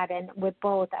my dad, and with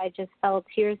both, I just felt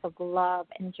tears of love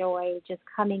and joy just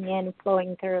coming in,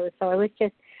 flowing through. So it was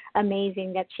just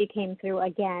amazing that she came through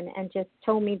again and just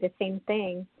told me the same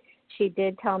thing. She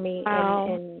did tell me,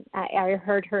 and I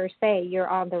heard her say, you're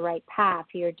on the right path,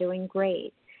 you're doing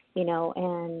great.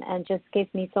 And just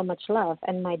gave me so much love.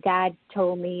 And my dad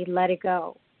told me, let it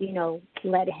go,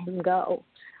 let him go,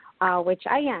 which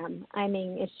I am. I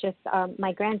mean, it's just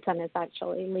my grandson is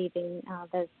actually leaving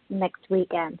this next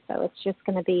weekend. So it's just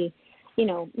going to be,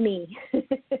 me,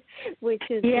 which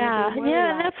is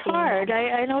that's hard.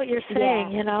 I know what you're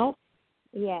saying,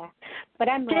 Yeah, but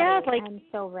I'm Dad, ready. I'm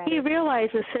so ready. He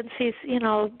realizes, since he's,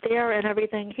 there and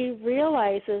everything, he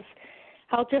realizes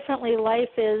how differently life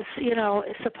is,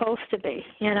 is supposed to be,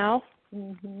 Yeah.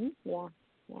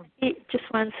 He just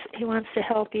wants to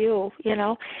help you,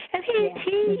 And he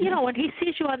when he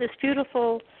sees you on this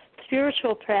beautiful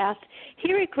spiritual path,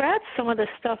 he regrets some of the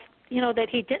stuff, that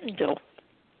he didn't do.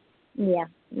 Yeah.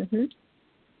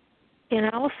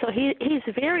 So he's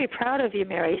very proud of you,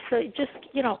 Mary. So just,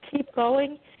 keep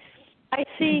going. I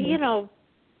see,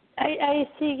 I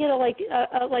see, like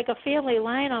a family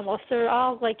line almost. They're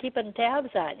all like keeping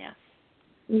tabs on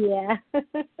you. Yeah.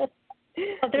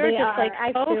 They're just like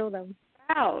I so feel them.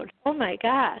 proud. Oh my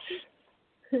gosh.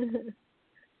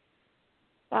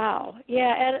 Wow.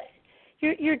 Yeah.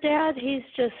 And your dad, he's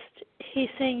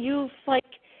saying you've like.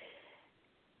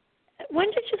 When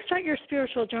did you start your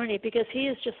spiritual journey? Because he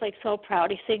is just like so proud.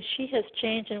 He's saying she has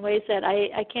changed in ways that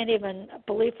I can't even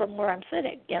believe from where I'm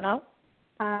sitting,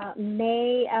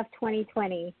 May of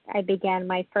 2020, I began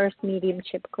my first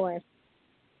mediumship course.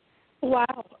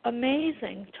 Wow,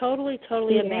 amazing. Totally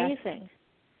amazing.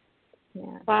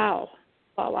 Yeah. Wow.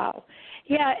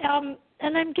 Yeah,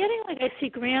 and I'm getting I see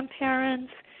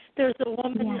grandparents. There's a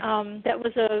woman that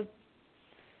was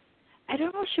I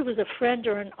don't know if she was a friend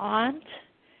or an aunt,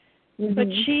 but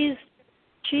she's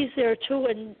there too,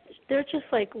 and they're just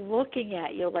looking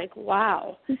at you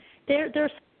wow. They're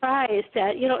surprised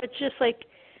that, it's just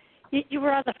you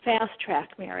were on the fast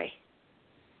track, Mary.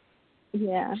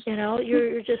 Yeah. You know,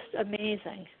 you're just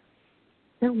amazing.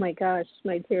 Oh my gosh,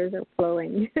 my tears are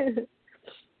flowing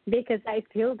because I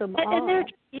feel them all. And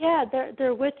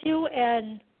they're with you,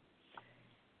 and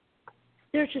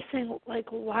they're just saying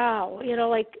like, wow, you know,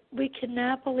 like we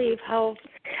cannot believe how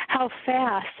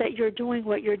fast that you're doing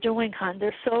what you're doing, hon.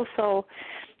 They're so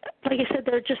like I said,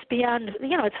 they're just beyond,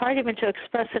 you know, it's hard even to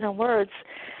express it in words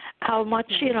how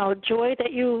much, you know, joy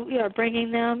that you are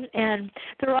bringing them, and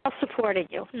they're all supporting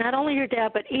you. Not only your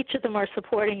dad, but each of them are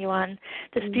supporting you on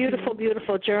this beautiful,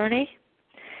 beautiful journey.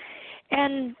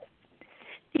 And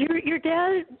your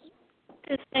dad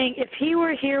is saying if he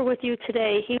were here with you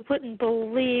today, he wouldn't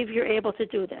believe you're able to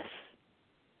do this.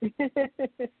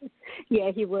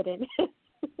 Yeah, he wouldn't.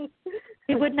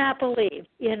 He would not believe,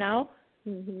 you know.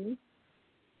 Mhm.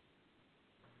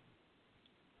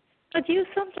 But do you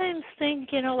sometimes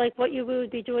think, you know, like what you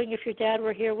would be doing if your dad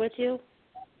were here with you?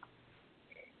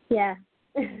 Yeah.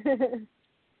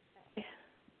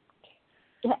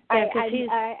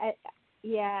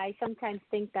 I sometimes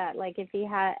think that, like, if he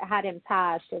hadn't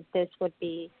passed, if this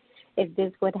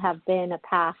would have been a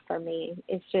path for me.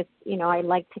 It's just, you know, I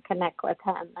like to connect with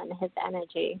him and his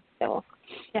energy. So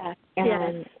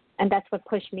and that's what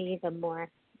pushed me even more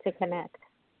to connect.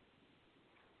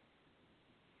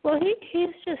 Well,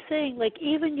 he's just saying, like,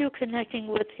 even you connecting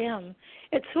with him,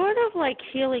 it's sort of like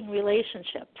healing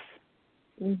relationships.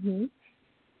 Mhm.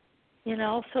 You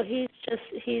know, so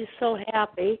he's so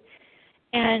happy,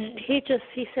 and he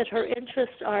said her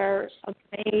interests are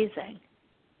amazing.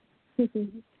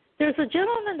 There's a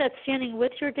gentleman that's standing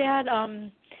with your dad.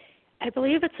 I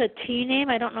believe it's a T name.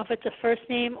 I don't know if it's a first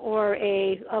name or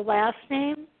a last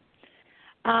name.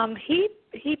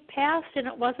 He passed, and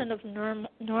it wasn't of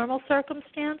normal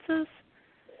circumstances,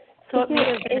 so it may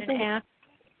have been an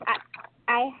act.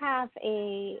 I have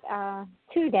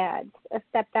two dads, a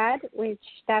stepdad, which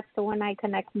that's the one I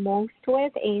connect most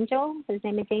with, Angel. His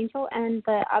name is Angel, and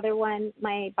the other one,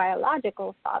 my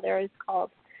biological father, is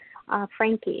called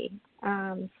Frankie.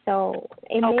 So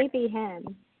it may be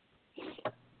him.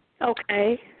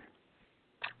 Okay.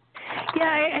 Yeah,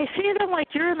 I see them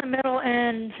like you're in the middle,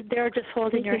 and they're just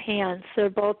holding your hands. They're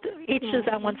both, each is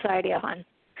on one side of you, hon.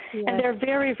 Yes. And they're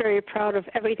very, very proud of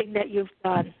everything that you've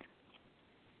done.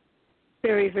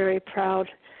 Very, very proud.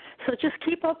 So just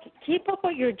keep up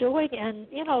what you're doing, and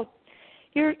you know,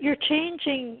 you're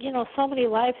changing, you know, so many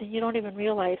lives, and you don't even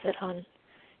realize it, hon.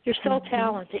 You're so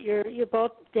talented. You're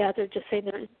both dads are just saying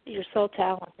that you're so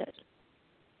talented.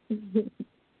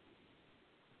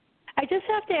 I just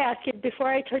have to ask you before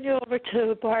I turn you over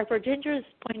to Barbara. Ginger's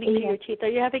pointing to your teeth. Are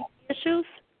you having issues?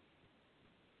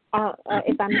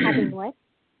 If I'm having what?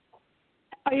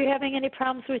 Are you having any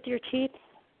problems with your teeth?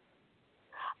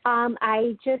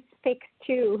 I just fixed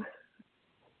two.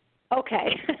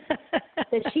 Okay.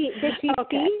 Does she see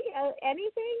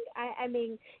anything? I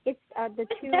mean, it's the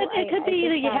two. It could be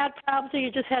either you had problems or you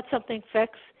just had something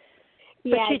fixed.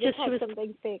 Yeah, I just had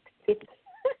something fixed.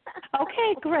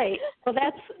 Okay, great. Well,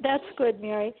 that's good,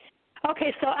 Mary.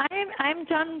 Okay, so I'm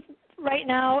done right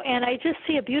now, and I just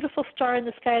see a beautiful star in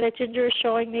the sky that Ginger is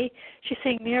showing me. She's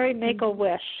saying, Mary, make a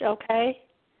wish, okay?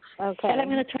 Okay. And I'm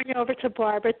going to turn you over to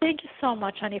Barbara. Thank you so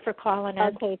much, honey, for calling in.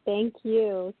 Okay, thank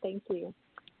you. Thank you.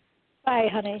 Bye,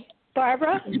 honey.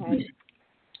 Barbara?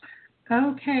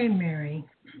 Okay, Mary.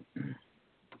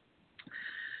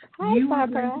 Hi, Barbara. You are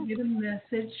going to get a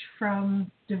message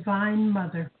from Divine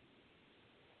Mother.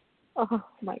 Oh,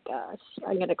 my gosh.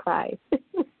 I'm going to cry.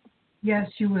 Yes,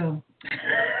 you will.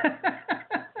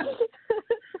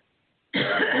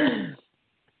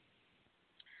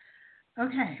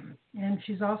 Okay, and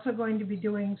she's also going to be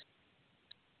doing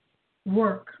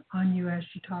work on you as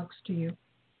she talks to you.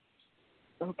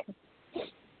 Okay.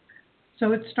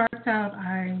 So it starts out,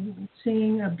 I'm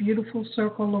seeing a beautiful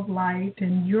circle of light,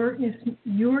 and you're in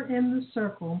the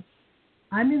circle.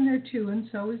 I'm in there too, and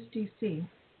so is DC.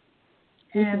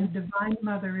 And Divine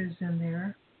Mother is in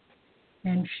there,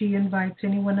 and she invites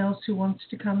anyone else who wants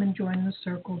to come and join the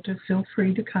circle to feel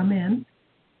free to come in.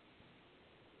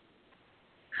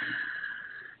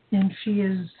 And she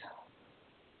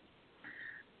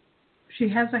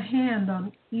has a hand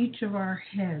on each of our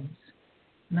heads.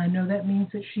 And I know that means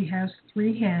that she has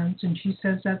 3 hands, and she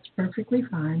says that's perfectly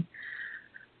fine.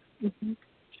 She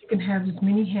can have as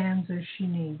many hands as she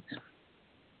needs.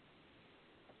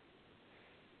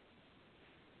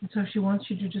 And so she wants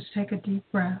you to just take a deep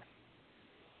breath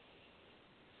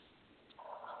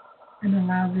and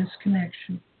allow this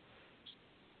connection.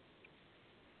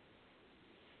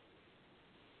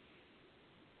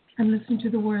 And listen to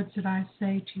the words that I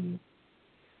say to you.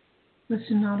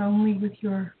 Listen not only with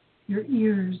your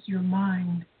ears, your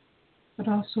mind, but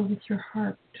also with your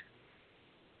heart.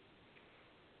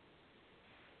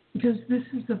 Because this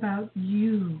is about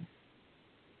you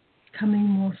coming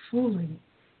more fully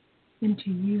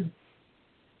into you.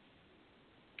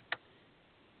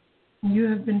 You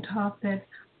have been taught that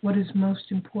what is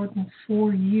most important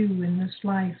for you in this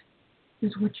life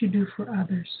is what you do for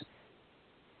others.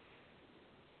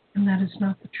 And that is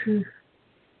not the truth.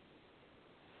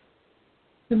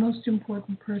 The most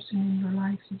important person in your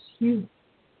life is you.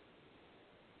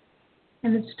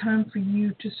 And it's time for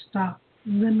you to stop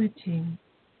limiting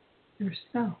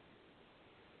yourself.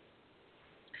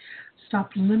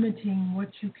 Stop limiting what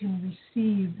you can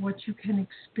receive, what you can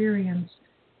experience,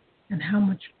 and how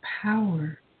much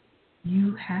power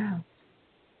you have.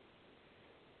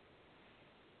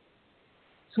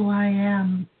 So I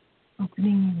am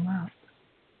opening you up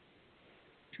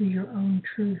to your own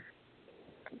truth.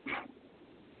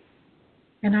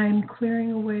 And I am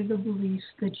clearing away the beliefs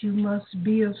that you must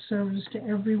be of service to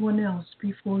everyone else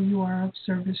before you are of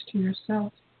service to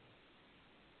yourself.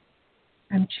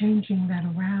 I'm changing that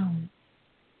around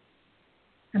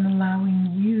and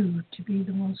allowing you to be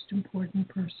the most important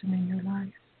person in your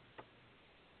life.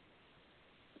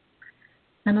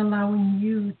 And allowing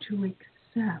you to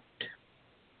accept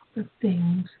the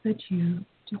things that you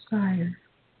desire.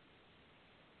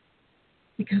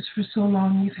 Because for so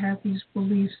long you've had these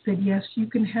beliefs that yes, you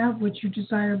can have what you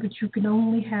desire, but you can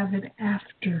only have it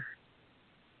after.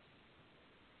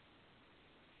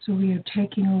 So we are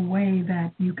taking away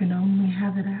that you can only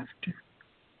have it after.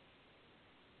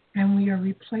 And we are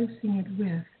replacing it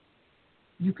with,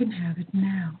 you can have it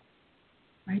now,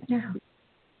 right now.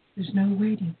 There's no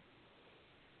waiting.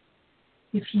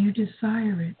 If you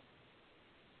desire it,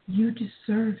 you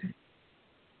deserve it,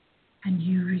 and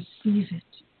you receive it.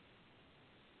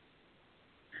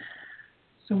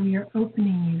 So we are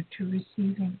opening you to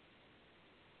receiving.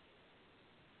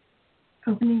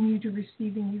 Opening you to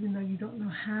receiving even though you don't know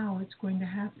how it's going to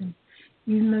happen,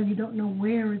 even though you don't know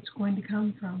where it's going to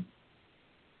come from.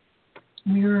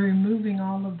 We are removing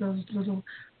all of those little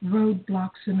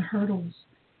roadblocks and hurdles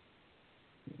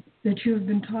that you have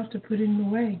been taught to put in the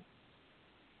way.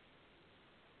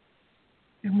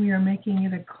 And we are making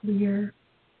it a clear,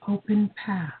 open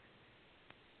path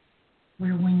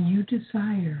where when you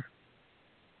desire,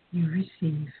 you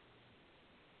receive.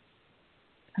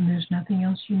 And there's nothing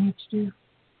else you need to do.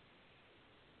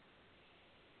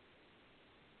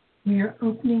 We are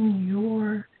opening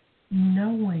your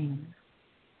knowing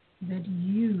that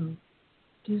you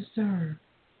deserve,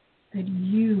 that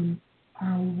you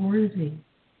are worthy,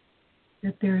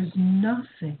 that there is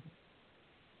nothing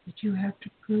that you have to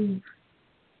prove,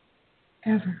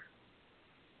 ever.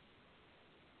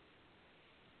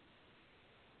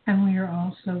 And we are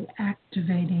also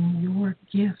activating your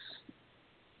gifts.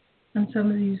 And some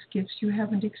of these gifts you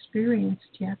haven't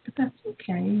experienced yet, but that's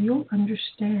okay. You'll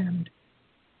understand.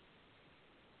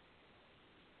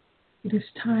 It is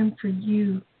time for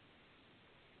you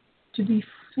to be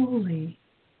fully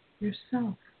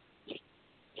yourself.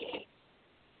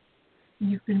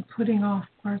 You've been putting off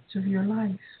parts of your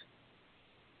life,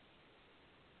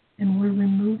 and we're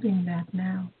removing that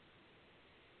now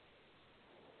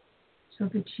so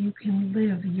that you can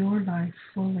live your life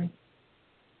fully,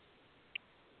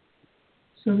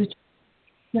 so that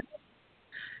you can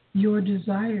your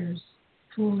desires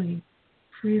fully,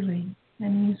 freely,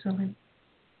 and easily,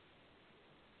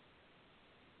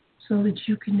 so that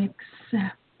you can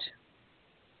accept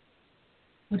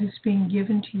what is being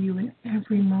given to you in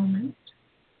every moment,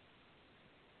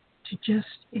 to just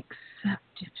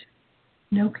accept it.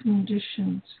 No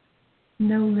conditions,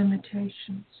 no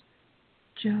limitations,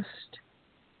 just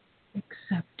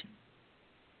accepting.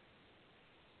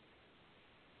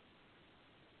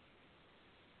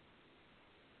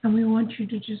 And we want you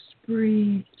to just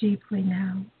breathe deeply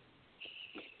now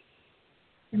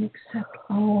and accept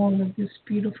all of this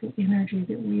beautiful energy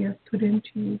that we have put into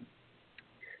you.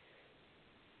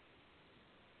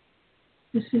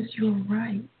 This is your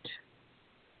right.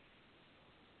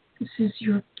 This is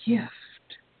your gift.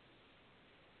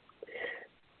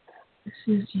 This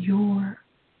is your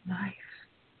life.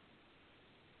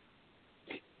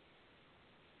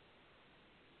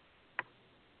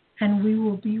 And we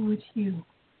will be with you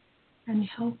and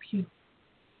help you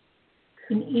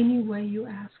in any way you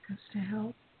ask us to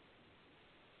help.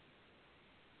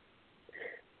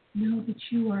 Know that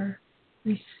you are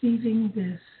receiving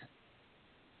this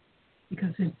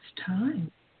because it's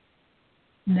time.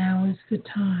 Now is the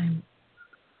time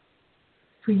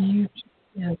for you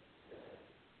to live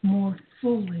more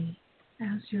fully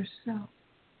as yourself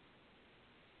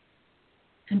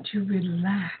and to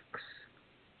relax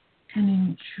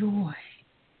and enjoy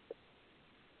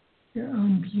your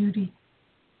own beauty,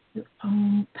 your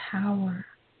own power,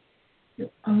 your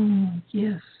own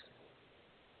gifts,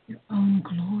 your own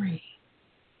glory,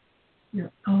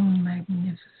 your own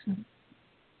magnificence.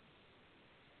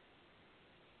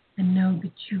 And know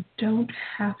that you don't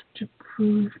have to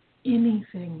prove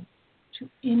anything to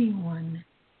anyone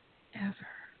ever.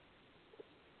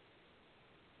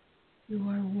 You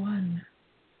are one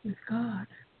with God.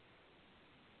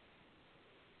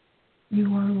 You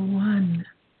are one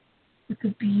with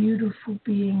the beautiful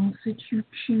beings that you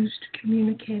choose to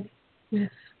communicate with.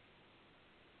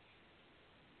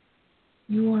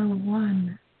 You are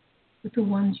one with the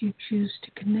ones you choose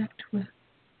to connect with.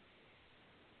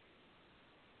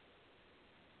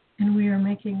 And we are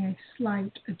making a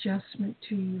slight adjustment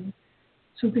to you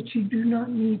so that you do not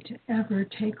need to ever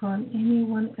take on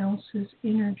anyone else's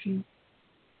energy,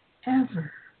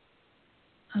 ever,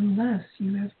 unless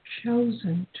you have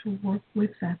chosen to work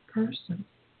with that person.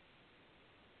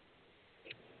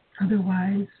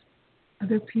 Otherwise,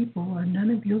 other people are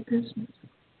none of your business.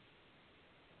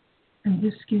 And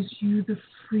this gives you the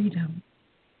freedom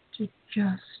to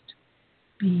just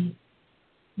be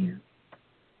you.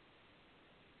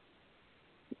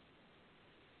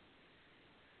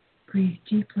 Breathe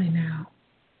deeply now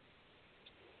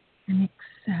and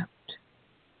accept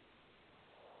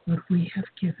what we have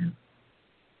given.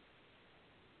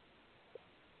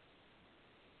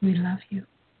 We love you.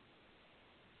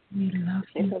 We love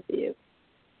you. I love you.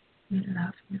 We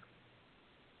love you.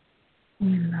 We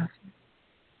love you.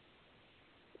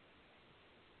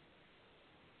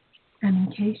 And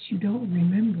in case you don't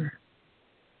remember,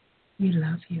 we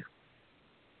love you.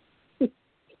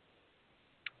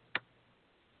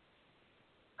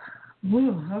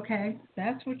 Woo, okay.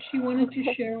 That's what she wanted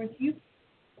to share with you.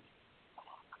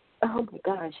 Oh my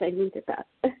gosh, I needed that.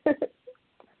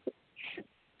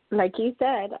 Like you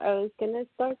said, I was going to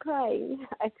start crying.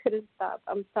 I couldn't stop.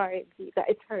 I'm sorry if you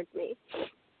guys heard me.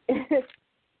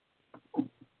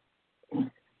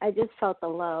 I just felt the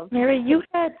love. Mary, you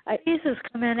had Jesus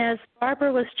come in as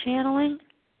Barbara was channeling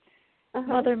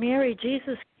Mother Mary.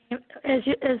 Jesus,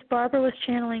 as Barbara was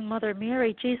channeling Mother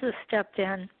Mary, Jesus stepped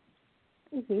in.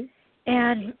 Mm-hmm.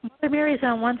 And Mother Mary's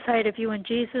on one side of you and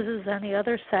Jesus is on the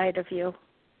other side of you.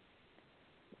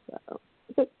 So.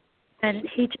 And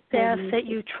he just asks that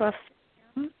you trust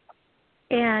him.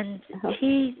 And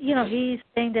he's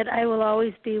saying that I will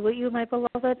always be with you, my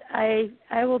beloved. I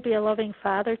will be a loving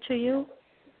father to you.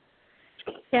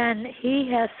 And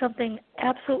he has something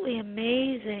absolutely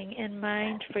amazing in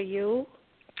mind for you.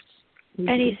 Mm-hmm.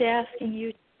 And he's asking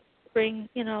you to bring,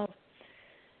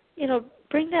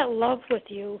 bring that love with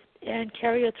you and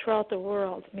carry it throughout the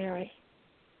world, Mary.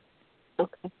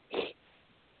 Okay.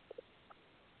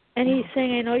 And he's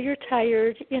saying, I know you're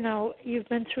tired, you've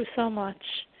been through so much,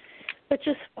 but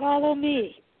just follow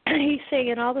me. He's saying,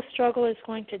 and all the struggle is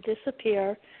going to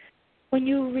disappear when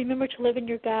you remember to live in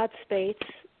your God space,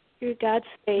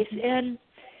 and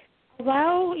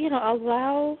allow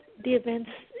the events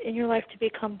in your life to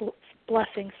become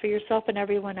blessings for yourself and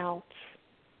everyone else.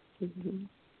 Mm-hmm.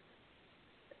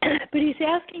 But he's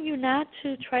asking you not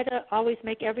to try to always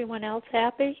make everyone else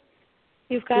happy.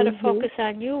 You've got to focus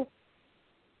on you.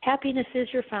 Happiness is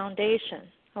your foundation,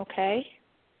 okay?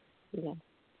 Yeah.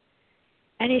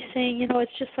 And he's saying,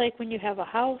 it's just like when you have a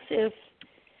house. If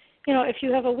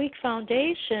you have a weak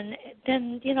foundation,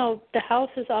 then, the house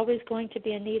is always going to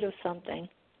be in need of something,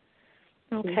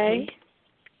 okay?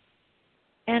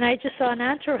 And I just saw an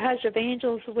entourage of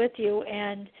angels with you,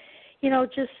 and,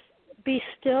 just be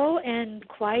still and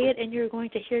quiet, and you're going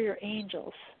to hear your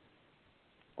angels.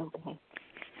 Okay.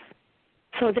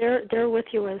 So they're with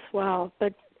you as well.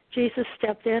 But Jesus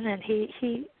stepped in, and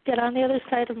he got on the other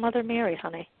side of Mother Mary,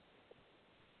 honey.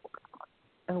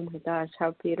 Oh, my gosh,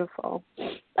 how beautiful.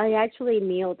 I actually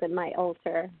kneeled in my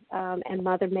altar, and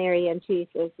Mother Mary and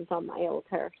Jesus is on my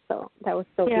altar. So that was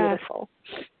so beautiful.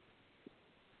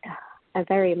 I'm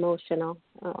very emotional.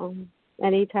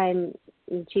 Anytime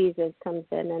Jesus comes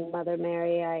in and Mother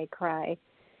Mary, I cry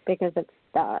because it's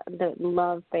the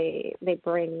love they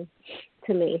bring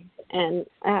to me. And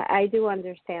I do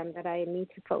understand that I need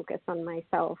to focus on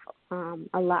myself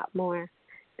a lot more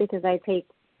because I take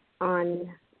on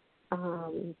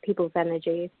people's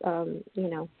energies, and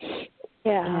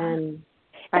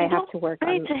I have to work on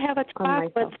myself. To have a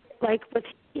talk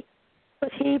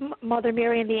with Mother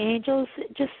Mary and the angels,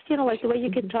 just, like the way you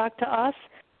can talk to us,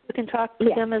 you can talk to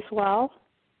them as well.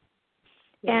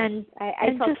 Yes. And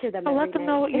I talk just to them to let them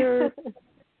know what you're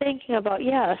thinking about.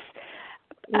 Yes.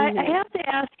 I have to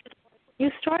ask you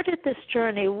started this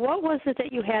journey. What was it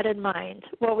that you had in mind?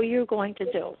 What were you going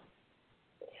to do?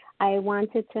 I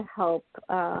wanted to help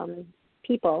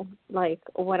people like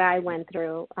what I went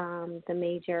through, the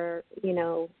major,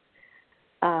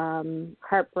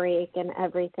 heartbreak and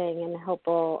everything, and help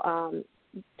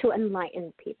to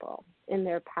enlighten people in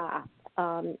their path.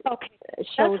 Okay,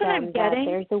 show that's what I'm them that getting.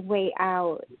 there's a way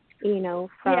out,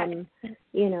 from,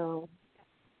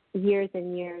 years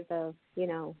and years of,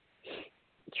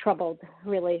 troubled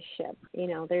relationship.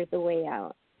 There's a way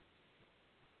out.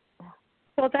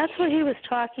 Well, that's what he was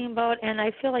talking about, and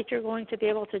I feel like you're going to be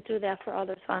able to do that for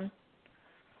others, hon.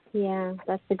 Yeah,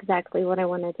 that's exactly what I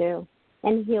want to do,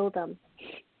 and heal them.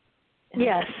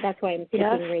 Yes. That's why I'm taking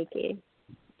Reiki.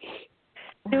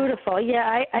 Beautiful.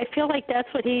 Yeah, I feel like that's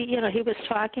what he was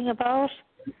talking about.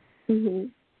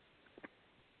 Mhm.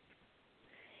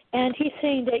 And he's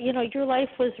saying that, your life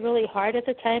was really hard at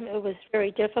the time. It was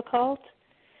very difficult.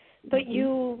 But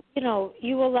you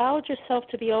allowed yourself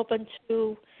to be open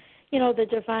to, the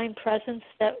divine presence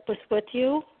that was with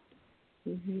you.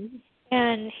 Mhm.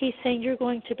 And he's saying you're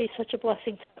going to be such a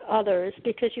blessing to others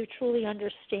because you truly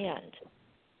understand.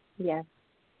 Yes.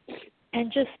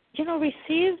 And just,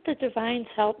 receive the divine's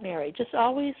help, Mary. Just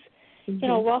always,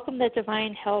 welcome the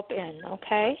divine help in,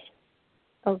 okay?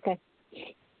 Okay.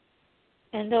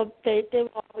 And they will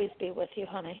always be with you,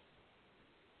 honey.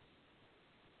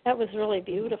 That was really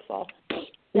beautiful.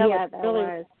 That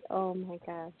was. Oh my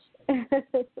gosh.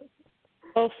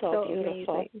 so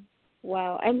beautiful. Amazing.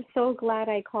 Wow, I'm so glad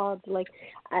I called. Like,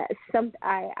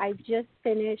 I just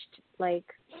finished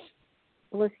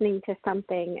listening to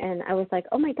something, and I was like,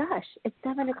 oh my gosh, it's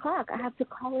 7:00. I have to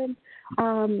call in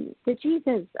to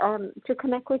Jesus, to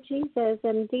connect with Jesus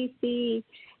and DC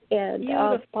and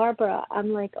Barbara.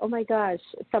 I'm like, oh my gosh,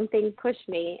 something pushed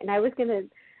me, and I was gonna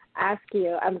ask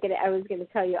you. I was gonna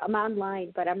tell you I'm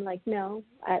online, but I'm like, no,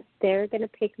 they're gonna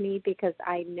pick me because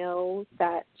I know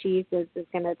that Jesus is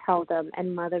gonna tell them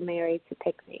and Mother Mary to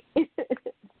pick me.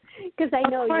 Because I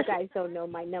know you guys don't know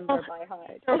my number by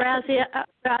heart. So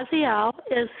Raziel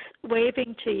is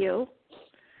waving to you,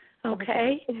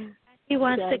 okay? He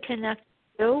wants to connect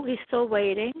with you. He's still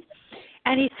waiting.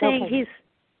 And he's saying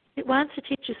he wants to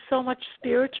teach you so much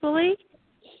spiritually,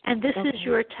 and this is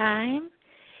your time.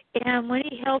 And when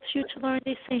he helps you to learn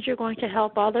these things, you're going to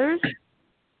help others.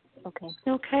 Okay.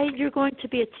 Okay? You're going to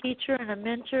be a teacher and a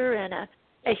mentor and a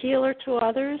healer to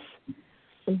others.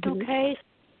 Mm-hmm. Okay?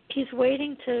 He's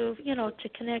waiting to, to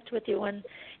connect with you and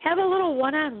have a little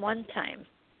one-on-one time.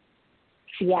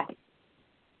 Yeah.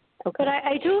 Okay. But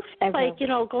I do feel like,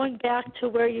 going back to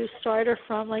where you started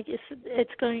from, like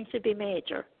it's going to be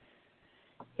major.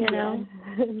 You know?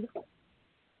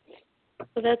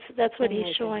 So that's what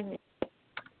he's showing me.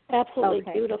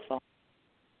 Absolutely beautiful.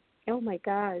 Oh my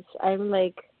gosh. I'm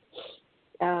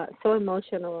so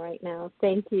emotional right now.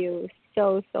 Thank you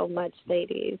so much,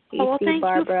 ladies. DC,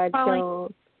 Barbara, Joe,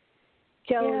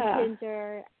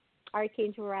 Ginger,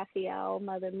 Archangel Raphael,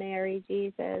 Mother Mary,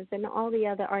 Jesus, and all the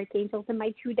other archangels, and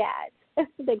my two dads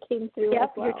that came through as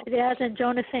well. Your two dads, and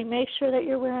Jonah saying, make sure that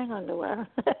you're wearing underwear.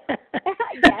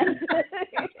 Yes.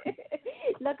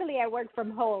 Luckily, I work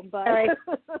from home, but all right.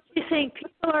 She's saying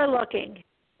people are looking,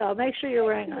 so make sure you're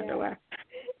wearing underwear.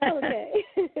 Okay.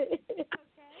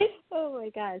 Oh my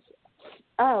gosh.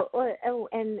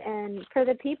 And for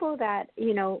the people that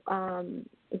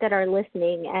that are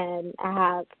listening and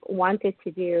have wanted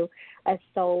to do a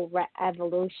soul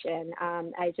evolution,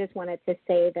 I just wanted to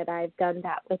say that I've done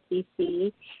that with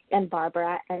DC and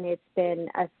Barbara, and it's been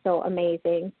so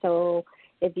amazing. So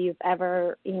if you've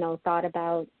ever thought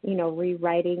about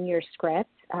rewriting your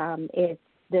script,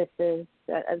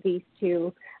 these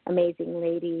two amazing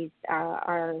ladies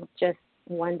are just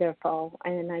wonderful.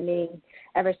 And I mean,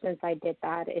 ever since I did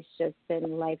that, it's just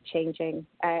been life-changing.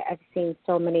 I've seen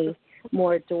so many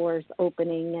more doors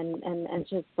opening and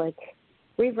just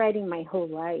rewriting my whole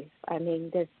life. I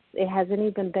mean, it hasn't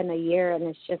even been a year, and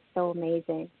it's just so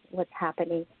amazing what's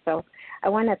happening. So I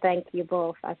want to thank you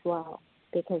both as well,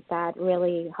 because that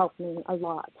really helped me a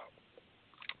lot.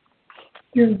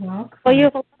 You're welcome. Well,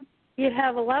 you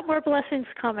have a lot more blessings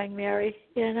coming, Mary,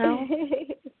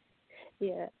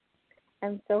 Yeah.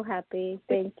 I'm so happy.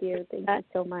 Thank you. Thank you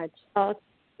so much. Oh, thank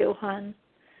you, hon.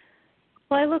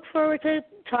 Well, I look forward to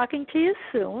talking to you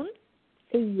soon.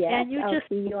 Yes, I'll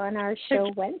see you on our show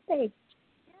Wednesday.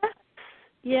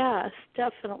 Yes,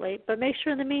 definitely. But make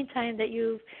sure in the meantime that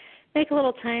you make a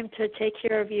little time to take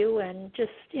care of you and just,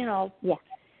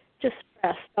 just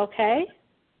rest, okay?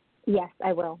 Yes,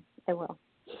 I will.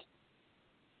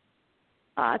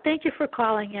 Thank you for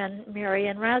calling in, Mary,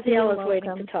 and Raziel is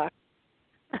waiting to talk.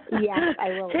 Yes, I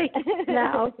will. Take it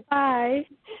now. Bye.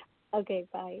 Okay,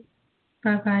 bye.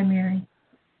 Bye-bye, Mary.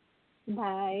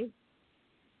 Bye.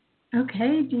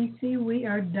 Okay, DC, we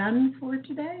are done for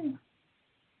today.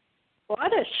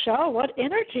 What a show. What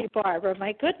energy, Barbara.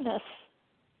 My goodness.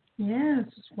 Yes,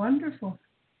 it's wonderful.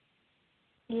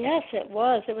 Yes, it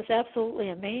was. It was absolutely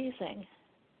amazing.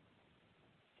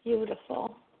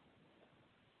 Beautiful.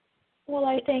 Well,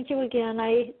 I thank you again.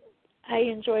 I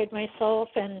enjoyed myself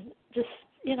and just,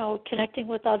 connecting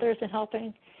with others and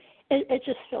helping. It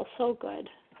just feels so good.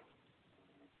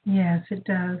 Yes, it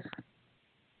does.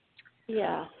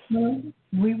 Yeah. Well,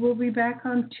 we will be back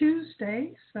on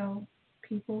Tuesday, so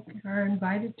people are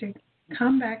invited to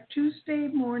come back Tuesday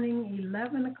morning,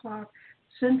 11 o'clock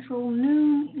Central,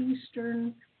 noon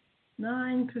Eastern,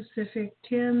 9 Pacific,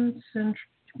 10 Central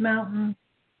Mountain.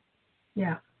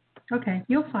 Yeah. Okay,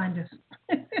 you'll find us.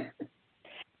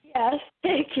 Yes.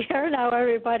 Take care now,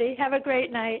 everybody. Have a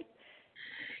great night.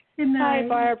 Good night. Bye,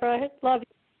 Barbara. Love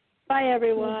you. Bye,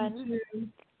 everyone. Love you too.